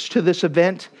reference to this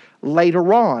event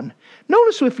later on.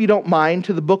 Notice, if you don't mind,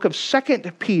 to the book of 2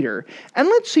 Peter, and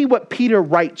let's see what Peter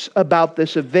writes about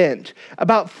this event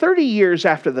about 30 years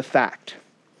after the fact.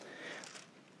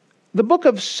 The book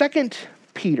of 2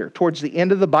 Peter, towards the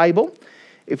end of the Bible,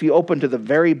 if you open to the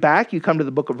very back, you come to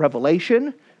the book of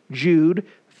Revelation, Jude,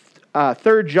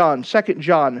 3 John, 2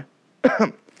 John,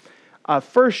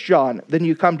 1 John, then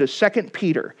you come to 2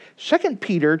 Peter. 2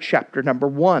 Peter chapter number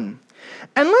 1.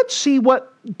 And let's see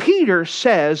what Peter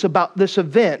says about this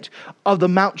event of the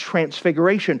Mount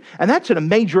Transfiguration. And that's a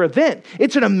major event.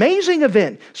 It's an amazing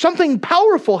event. Something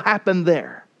powerful happened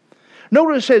there.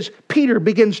 Notice as Peter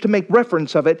begins to make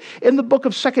reference of it in the book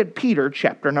of 2 Peter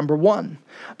chapter number 1.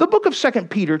 The book of 2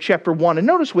 Peter chapter 1, and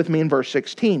notice with me in verse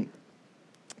 16.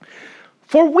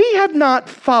 For we have not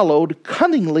followed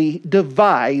cunningly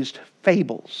devised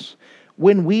fables,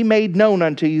 when we made known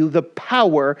unto you the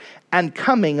power and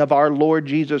coming of our Lord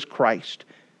Jesus Christ.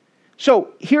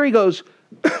 So here he goes,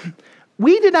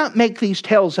 we did not make these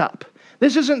tales up.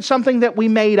 This isn't something that we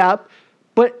made up,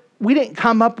 but we didn't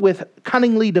come up with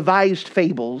cunningly devised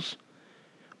fables,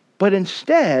 but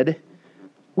instead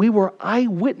we were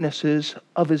eyewitnesses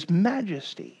of His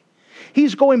majesty.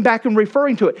 He's going back and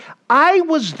referring to it. I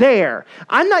was there.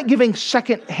 I'm not giving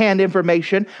second-hand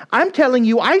information. I'm telling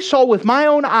you, I saw with my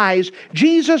own eyes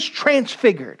Jesus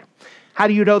transfigured. How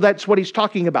do you know that's what he's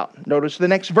talking about? Notice the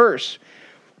next verse.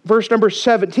 Verse number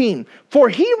 17. For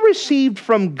he received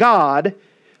from God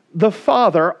the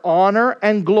Father honor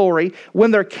and glory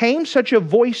when there came such a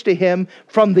voice to him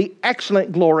from the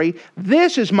excellent glory.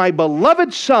 This is my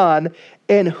beloved Son,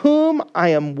 in whom I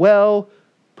am well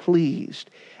pleased.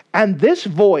 And this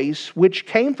voice which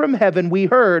came from heaven we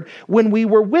heard when we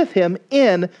were with him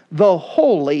in the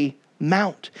holy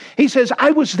mount. He says,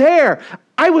 I was there.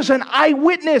 I was an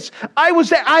eyewitness. I was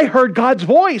there. I heard God's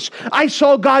voice. I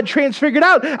saw God transfigured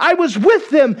out. I was with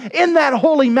them in that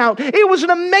holy mount. It was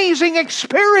an amazing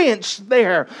experience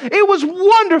there. It was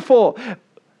wonderful.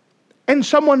 And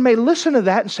someone may listen to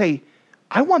that and say,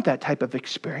 I want that type of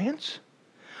experience.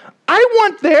 I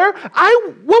want there.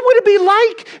 What would it be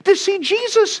like to see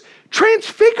Jesus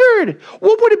transfigured?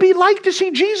 What would it be like to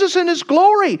see Jesus in His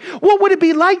glory? What would it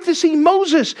be like to see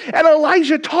Moses and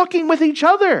Elijah talking with each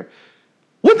other?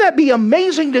 Wouldn't that be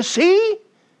amazing to see?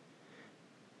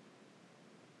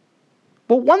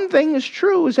 But one thing is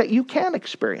true, is that you can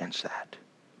experience that.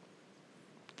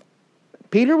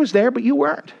 Peter was there, but you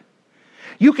weren't.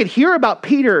 You could hear about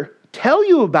Peter, tell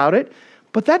you about it,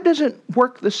 but that doesn't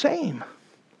work the same.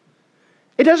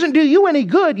 It doesn't do you any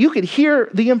good. You could hear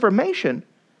the information.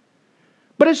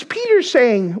 But as Peter's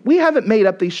saying, we haven't made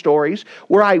up these stories.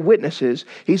 We're eyewitnesses.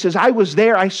 He says, I was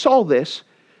there. I saw this.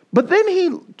 But then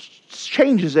he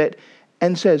changes it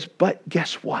and says, but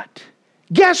guess what?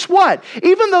 Guess what?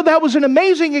 Even though that was an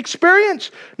amazing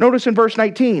experience, notice in verse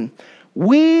 19,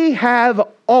 we have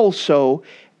also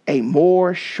a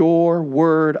more sure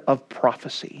word of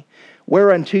prophecy,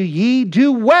 whereunto ye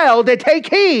do well to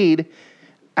take heed,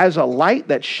 as a light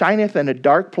that shineth in a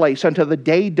dark place until the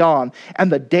day dawn and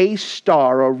the day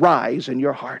star arise in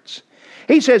your hearts.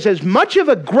 He says, as much of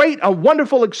a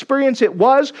wonderful experience it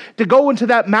was to go into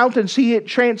that mountain, see it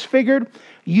transfigured,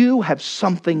 you have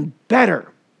something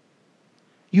better.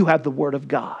 You have the Word of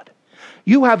God.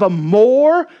 You have a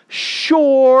more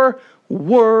sure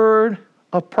word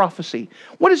of prophecy.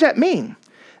 What does that mean?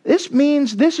 This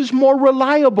means this is more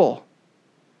reliable.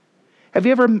 Have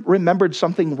you ever remembered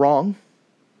something wrong?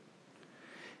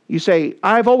 You say,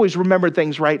 I've always remembered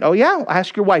things right. Oh yeah?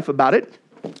 Ask your wife about it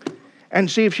and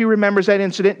see if she remembers that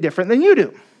incident different than you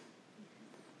do.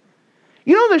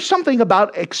 You know, there's something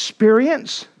about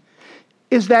experience,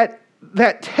 is that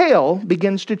tale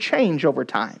begins to change over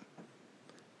time.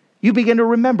 You begin to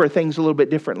remember things a little bit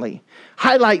differently.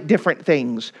 Highlight different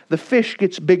things. The fish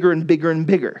gets bigger and bigger and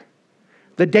bigger.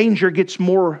 The danger gets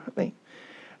more.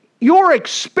 Your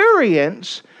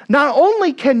experience, not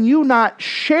only can you not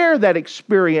share that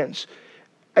experience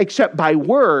except by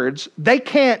words. They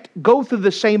can't go through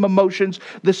the same emotions,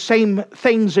 the same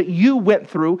things that you went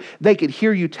through. They could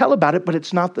hear you tell about it, but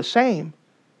it's not the same.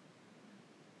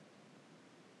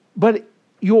 But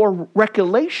your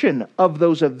recollection of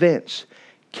those events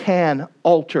can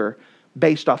alter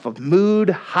based off of mood,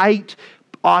 height,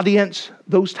 audience,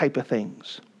 those type of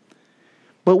things.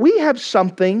 But we have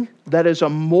something that is a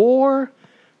more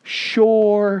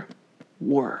sure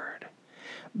word.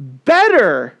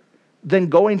 Better than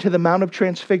going to the Mount of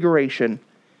Transfiguration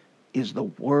is the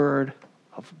Word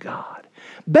of God.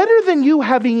 Better than you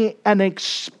having an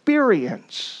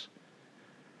experience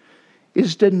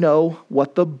is to know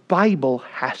what the Bible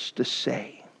has to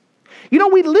say. You know,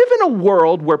 we live in a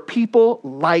world where people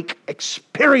like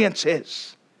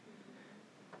experiences.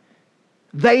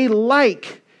 They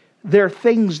like their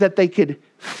things that they could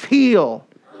feel.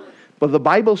 But the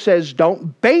Bible says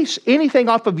don't base anything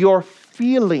off of your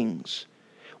feelings.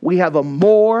 We have a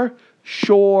more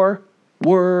sure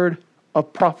word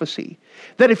of prophecy.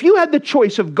 That if you had the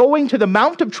choice of going to the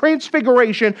Mount of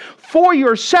Transfiguration for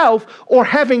yourself or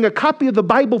having a copy of the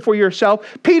Bible for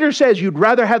yourself, Peter says you'd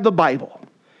rather have the Bible.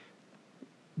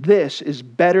 This is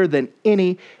better than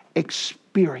any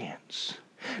experience.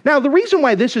 Now, the reason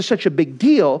why this is such a big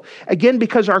deal, again,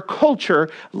 because our culture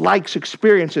likes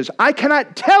experiences. I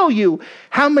cannot tell you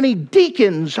how many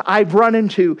deacons I've run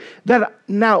into that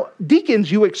now,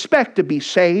 deacons you expect to be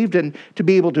saved and to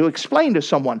be able to explain to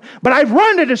someone. But I've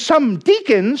run into some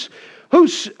deacons who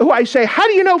I say, how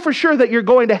do you know for sure that you're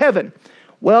going to heaven?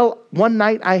 Well, one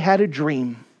night I had a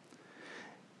dream.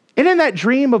 And in that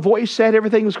dream, a voice said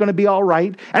everything was going to be all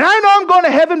right. And I know I'm going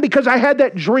to heaven because I had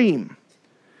that dream.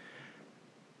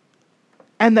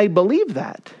 And they believe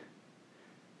that.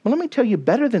 Well, let me tell you,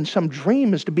 better than some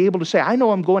dream is to be able to say, I know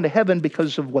I'm going to heaven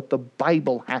because of what the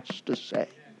Bible has to say.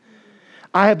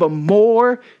 I have a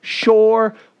more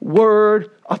sure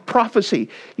word of prophecy.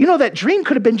 You know, that dream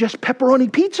could have been just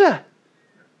pepperoni pizza.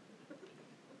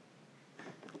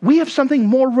 We have something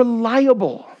more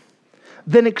reliable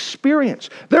than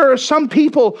experience. There are some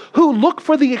people who look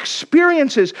for the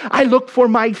experiences. I look for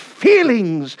my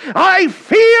feelings. I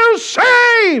feel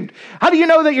saved. How do you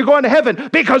know that you're going to heaven?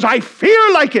 Because I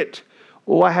feel like it.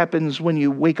 Well, what happens when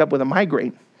you wake up with a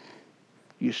migraine?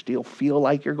 You still feel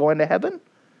like you're going to heaven?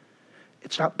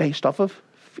 It's not based off of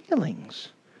feelings.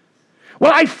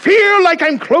 Well, I feel like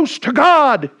I'm close to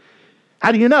God.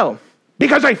 How do you know?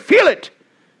 Because I feel it.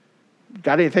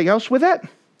 Got anything else with that?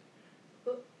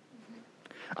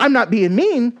 I'm not being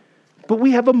mean, but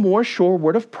we have a more sure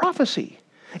word of prophecy.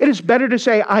 It is better to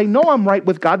say, I know I'm right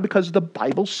with God because the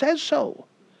Bible says so.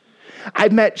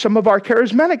 I've met some of our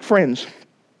charismatic friends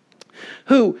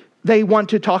who they want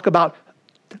to talk about,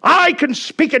 I can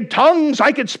speak in tongues,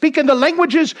 I can speak in the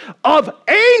languages of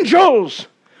angels.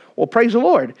 Well, praise the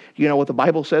Lord. Do you know what the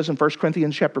Bible says in 1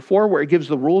 Corinthians chapter 4 where it gives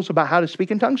the rules about how to speak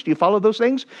in tongues? Do you follow those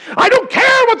things? I don't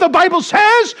care what the Bible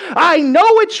says. I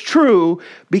know it's true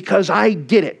because I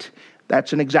did it.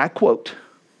 That's an exact quote.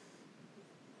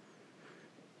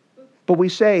 But we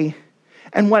say,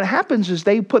 and what happens is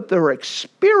they put their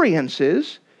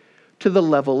experiences to the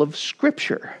level of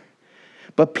Scripture.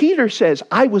 But Peter says,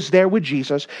 I was there with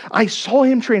Jesus. I saw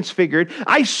him transfigured.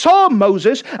 I saw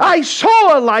Moses. I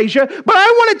saw Elijah. But I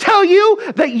want to tell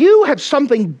you that you have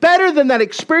something better than that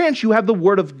experience. You have the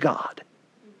Word of God.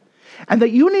 And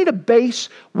that you need to base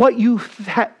what you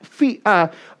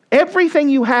everything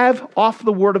you have off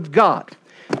the Word of God.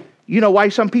 You know why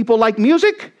some people like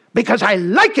music? Because I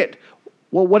like it.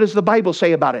 Well, what does the Bible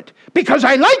say about it? Because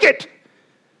I like it.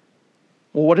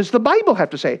 Well, what does the Bible have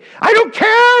to say? I don't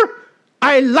care.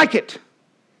 I like it.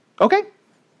 Okay?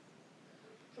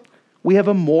 We have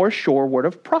a more sure word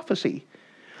of prophecy.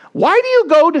 Why do you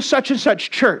go to such and such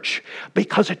church?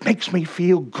 Because it makes me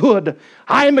feel good.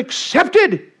 I am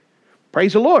accepted.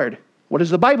 Praise the Lord. What does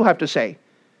the Bible have to say?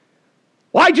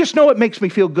 Well, I just know it makes me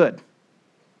feel good.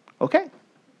 Okay?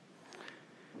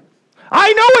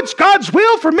 I know it's God's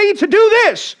will for me to do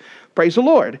this. Praise the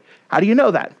Lord. How do you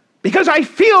know that? Because I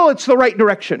feel it's the right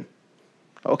direction.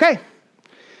 Okay?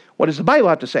 What does the Bible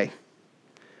have to say?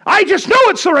 I just know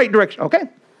it's the right direction. Okay?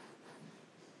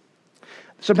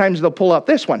 Sometimes they'll pull out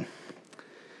this one.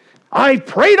 I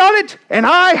prayed on it and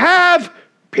I have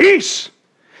peace.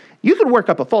 You could work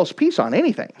up a false peace on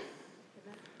anything.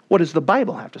 What does the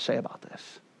Bible have to say about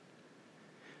this?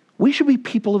 We should be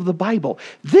people of the Bible.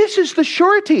 This is the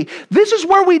surety. This is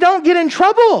where we don't get in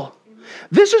trouble.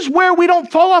 This is where we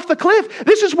don't fall off the cliff.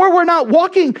 This is where we're not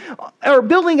walking or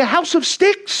building a house of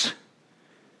sticks.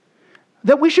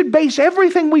 That we should base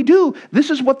everything we do. This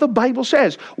is what the Bible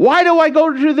says. Why do I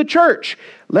go to the church?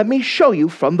 Let me show you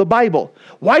from the Bible.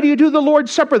 Why do you do the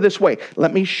Lord's Supper this way?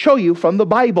 Let me show you from the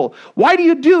Bible. Why do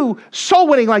you do soul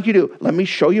winning like you do? Let me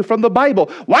show you from the Bible.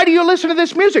 Why do you listen to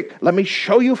this music? Let me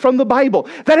show you from the Bible.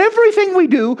 That everything we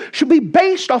do should be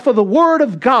based off of the Word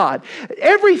of God.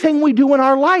 Everything we do in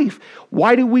our life.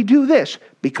 Why do we do this?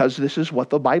 Because this is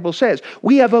what the Bible says.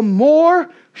 We have a more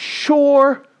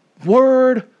sure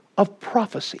word of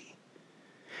prophecy.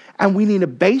 And we need to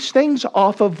base things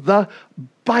off of the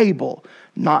Bible,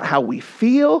 not how we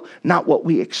feel, not what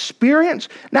we experience.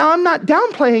 Now, I'm not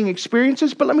downplaying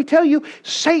experiences, but let me tell you,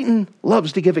 Satan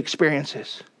loves to give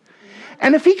experiences.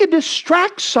 And if he could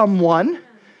distract someone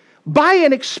by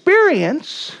an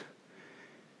experience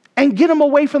and get them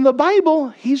away from the Bible,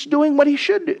 he's doing what he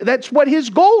should do. That's what his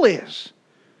goal is.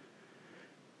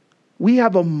 We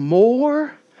have a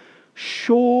more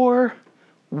sure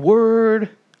word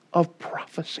of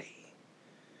prophecy.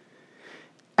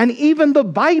 And even the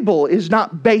Bible is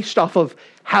not based off of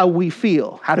how we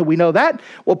feel. How do we know that?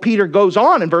 Well, Peter goes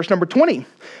on in verse number 20.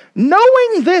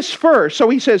 Knowing this first, so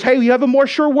he says, hey, you have a more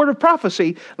sure word of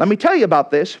prophecy. Let me tell you about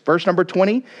this. Verse number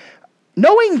 20.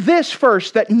 Knowing this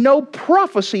first, that no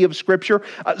prophecy of Scripture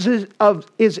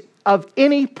is of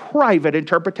any private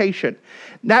interpretation.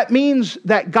 That means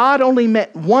that God only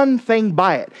meant one thing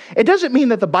by it. It doesn't mean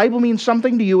that the Bible means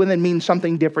something to you and then means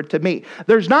something different to me.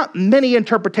 There's not many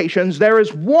interpretations. There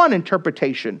is one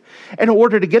interpretation. In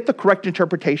order to get the correct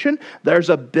interpretation, there's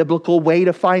a biblical way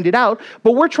to find it out.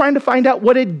 But we're trying to find out,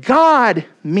 what did God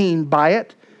mean by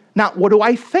it? Not what do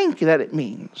I think that it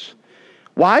means.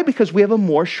 Why? Because we have a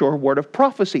more sure word of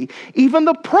prophecy. Even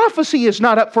the prophecy is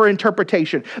not up for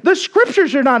interpretation. The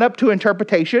Scriptures are not up to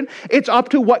interpretation. It's up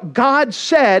to what God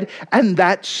said, and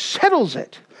that settles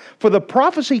it. For the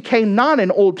prophecy came not in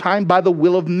old time by the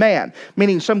will of man.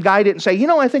 Meaning some guy didn't say,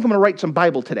 I think I'm going to write some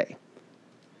Bible today.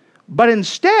 But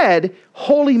instead,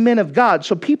 holy men of God,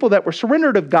 so people that were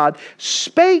surrendered of God,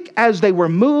 spake as they were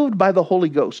moved by the Holy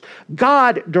Ghost.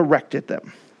 God directed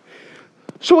them.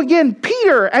 So again,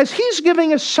 Peter, as he's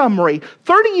giving a summary,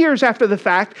 30 years after the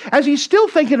fact, as he's still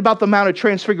thinking about the Mount of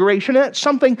Transfiguration, and it's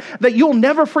something that you'll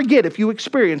never forget if you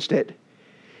experienced it.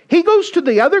 He goes to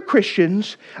the other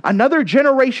Christians, another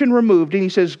generation removed, and he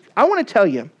says, I want to tell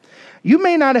you, you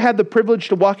may not have had the privilege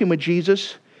to walk in with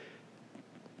Jesus,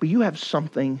 but you have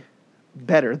something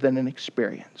better than an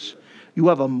experience. You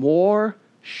have a more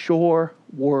sure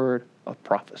word of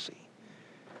prophecy.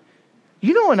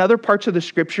 In other parts of the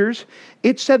Scriptures,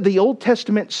 it said the Old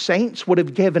Testament saints would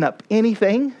have given up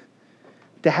anything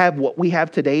to have what we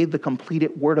have today, the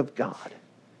completed Word of God.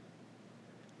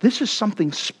 This is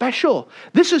something special.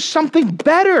 This is something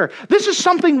better. This is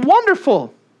something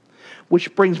wonderful.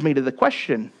 Which brings me to the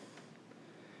question,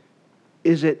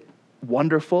 is it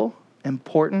wonderful,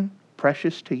 important,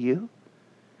 precious to you?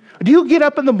 Do you get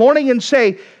up in the morning and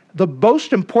say, the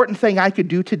most important thing I could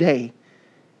do today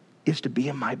is to be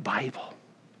in my Bible?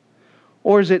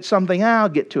 Or is it something, I'll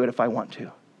get to it if I want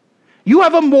to? You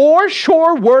have a more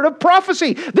sure word of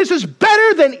prophecy. This is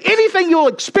better than anything you'll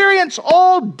experience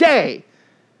all day,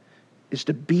 is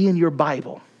to be in your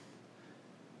Bible.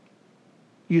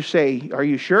 You say, are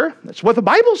you sure? That's what the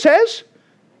Bible says.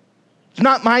 It's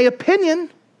not my opinion.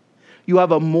 You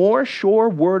have a more sure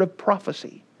word of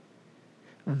prophecy.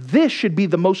 This should be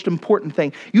the most important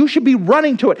thing. You should be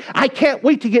running to it. I can't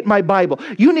wait to get my Bible.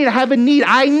 You need to have a need.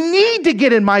 I need to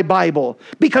get in my Bible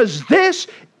because this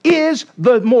is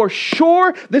the more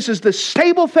sure, this is the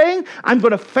stable thing I'm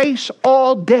going to face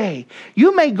all day.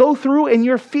 You may go through and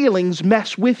your feelings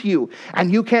mess with you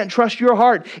and you can't trust your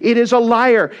heart. It is a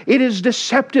liar. It is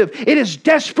deceptive. It is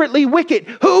desperately wicked.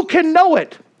 Who can know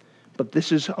it? But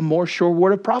this is a more sure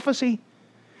word of prophecy.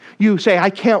 You say, I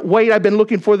can't wait. I've been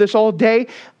looking for this all day.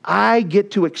 I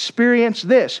get to experience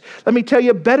this. Let me tell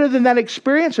you, better than that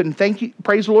experience, and thank you,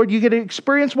 praise the Lord, you get to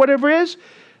experience whatever it is.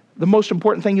 The most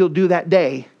important thing you'll do that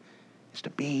day is to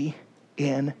be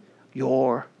in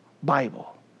your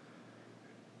Bible.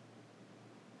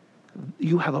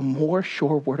 You have a more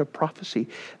sure word of prophecy.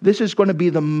 This is going to be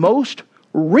the most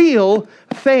real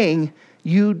thing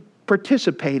you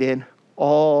participate in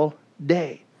all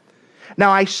day. Now,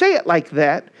 I say it like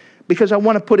that because I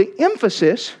want to put an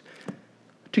emphasis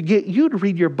to get you to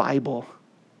read your Bible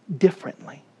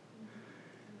differently.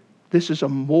 This is a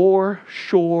more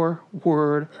sure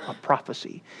word of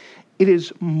prophecy. It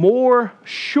is more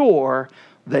sure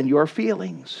than your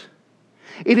feelings.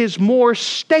 It is more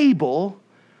stable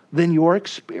than your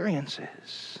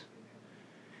experiences.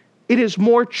 It is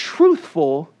more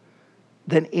truthful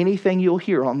than anything you'll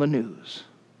hear on the news.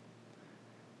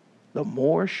 the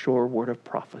more sure word of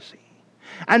prophecy.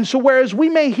 And so whereas we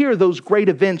may hear those great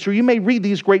events, or you may read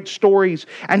these great stories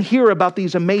and hear about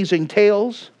these amazing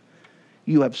tales,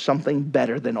 you have something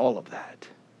better than all of that.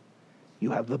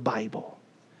 You have the Bible,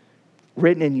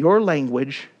 written in your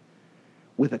language,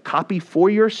 with a copy for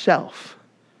yourself,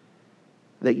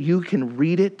 that you can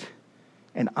read it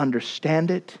and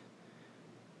understand it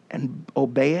and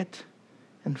obey it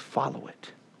and follow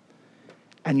it.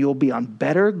 And you'll be on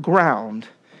better ground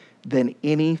than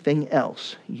anything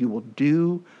else you will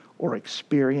do or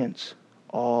experience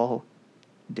all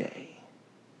day.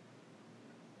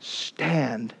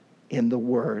 Stand in the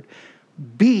Word.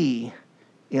 Be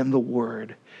in the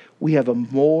Word. We have a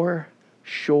more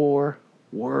sure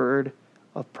word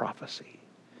of prophecy.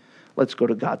 Let's go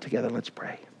to God together. Let's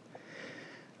pray.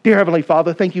 Dear Heavenly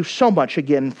Father, thank you so much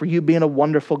again for you being a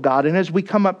wonderful God. And as we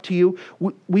come up to you,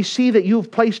 we see that you have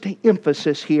placed an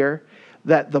emphasis here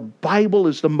that the Bible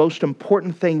is the most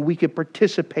important thing we could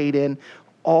participate in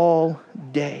all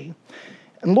day.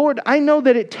 And Lord, I know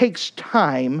that it takes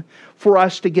time for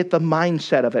us to get the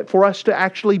mindset of it, for us to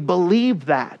actually believe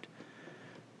that.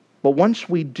 But once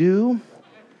we do,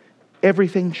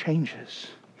 everything changes.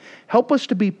 Help us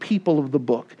to be people of the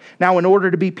book. Now, in order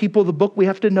to be people of the book, we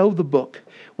have to know the book.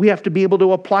 We have to be able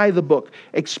to apply the book,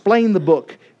 explain the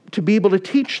book, to be able to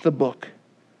teach the book.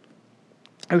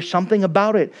 There's something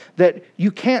about it that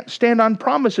you can't stand on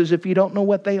promises if you don't know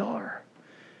what they are.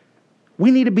 We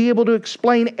need to be able to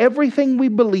explain everything we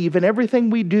believe and everything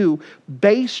we do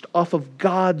based off of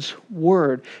God's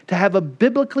Word, to have a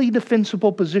biblically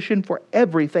defensible position for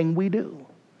everything we do.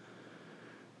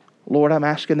 Lord, I'm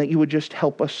asking that you would just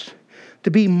help us to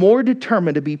be more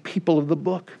determined to be people of the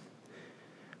book.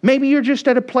 Maybe you're just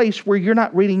at a place where you're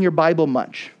not reading your Bible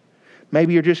much.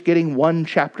 Maybe you're just getting one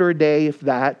chapter a day, if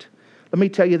that. Let me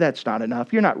tell you, that's not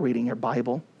enough. You're not reading your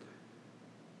Bible.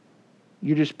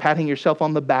 You're just patting yourself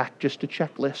on the back, just a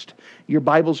checklist. Your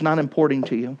Bible's not important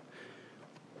to you.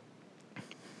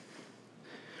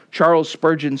 Charles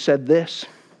Spurgeon said this,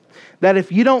 that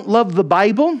if you don't love the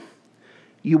Bible,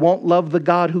 you won't love the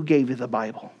God who gave you the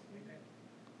Bible.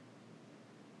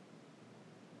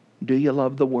 Do you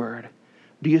love the Word?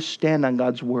 Do you stand on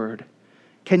God's Word?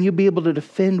 Can you be able to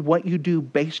defend what you do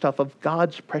based off of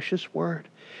God's precious Word?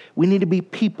 We need to be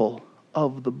people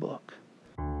of the book.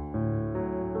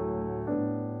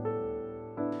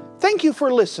 Thank you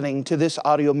for listening to this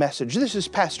audio message. This is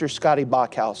Pastor Scotty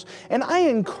Bachhaus, and I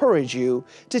encourage you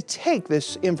to take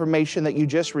this information that you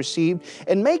just received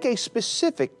and make a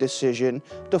specific decision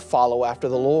to follow after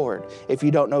the Lord. If you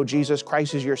don't know Jesus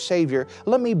Christ as your Savior,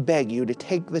 let me beg you to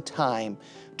take the time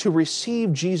to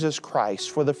receive Jesus Christ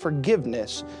for the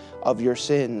forgiveness of your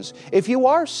sins. If you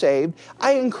are saved,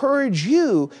 I encourage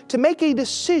you to make a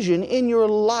decision in your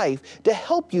life to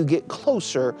help you get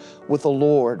closer with the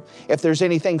Lord. If there's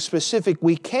anything specific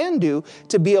we can do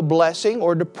to be a blessing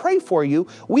or to pray for you,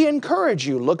 we encourage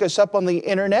you. Look us up on the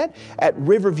internet at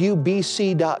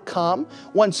riverviewbc.com.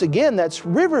 Once again, that's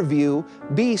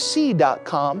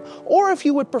riverviewbc.com. Or if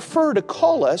you would prefer to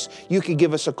call us, you could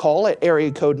give us a call at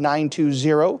area code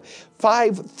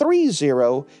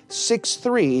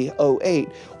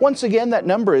 920-530-6308. Once again, that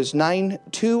number is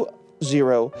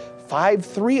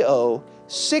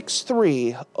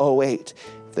 920-530-6308.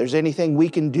 If there's anything we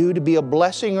can do to be a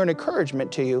blessing or an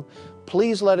encouragement to you,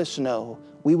 please let us know.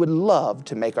 We would love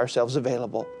to make ourselves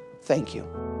available. Thank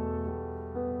you.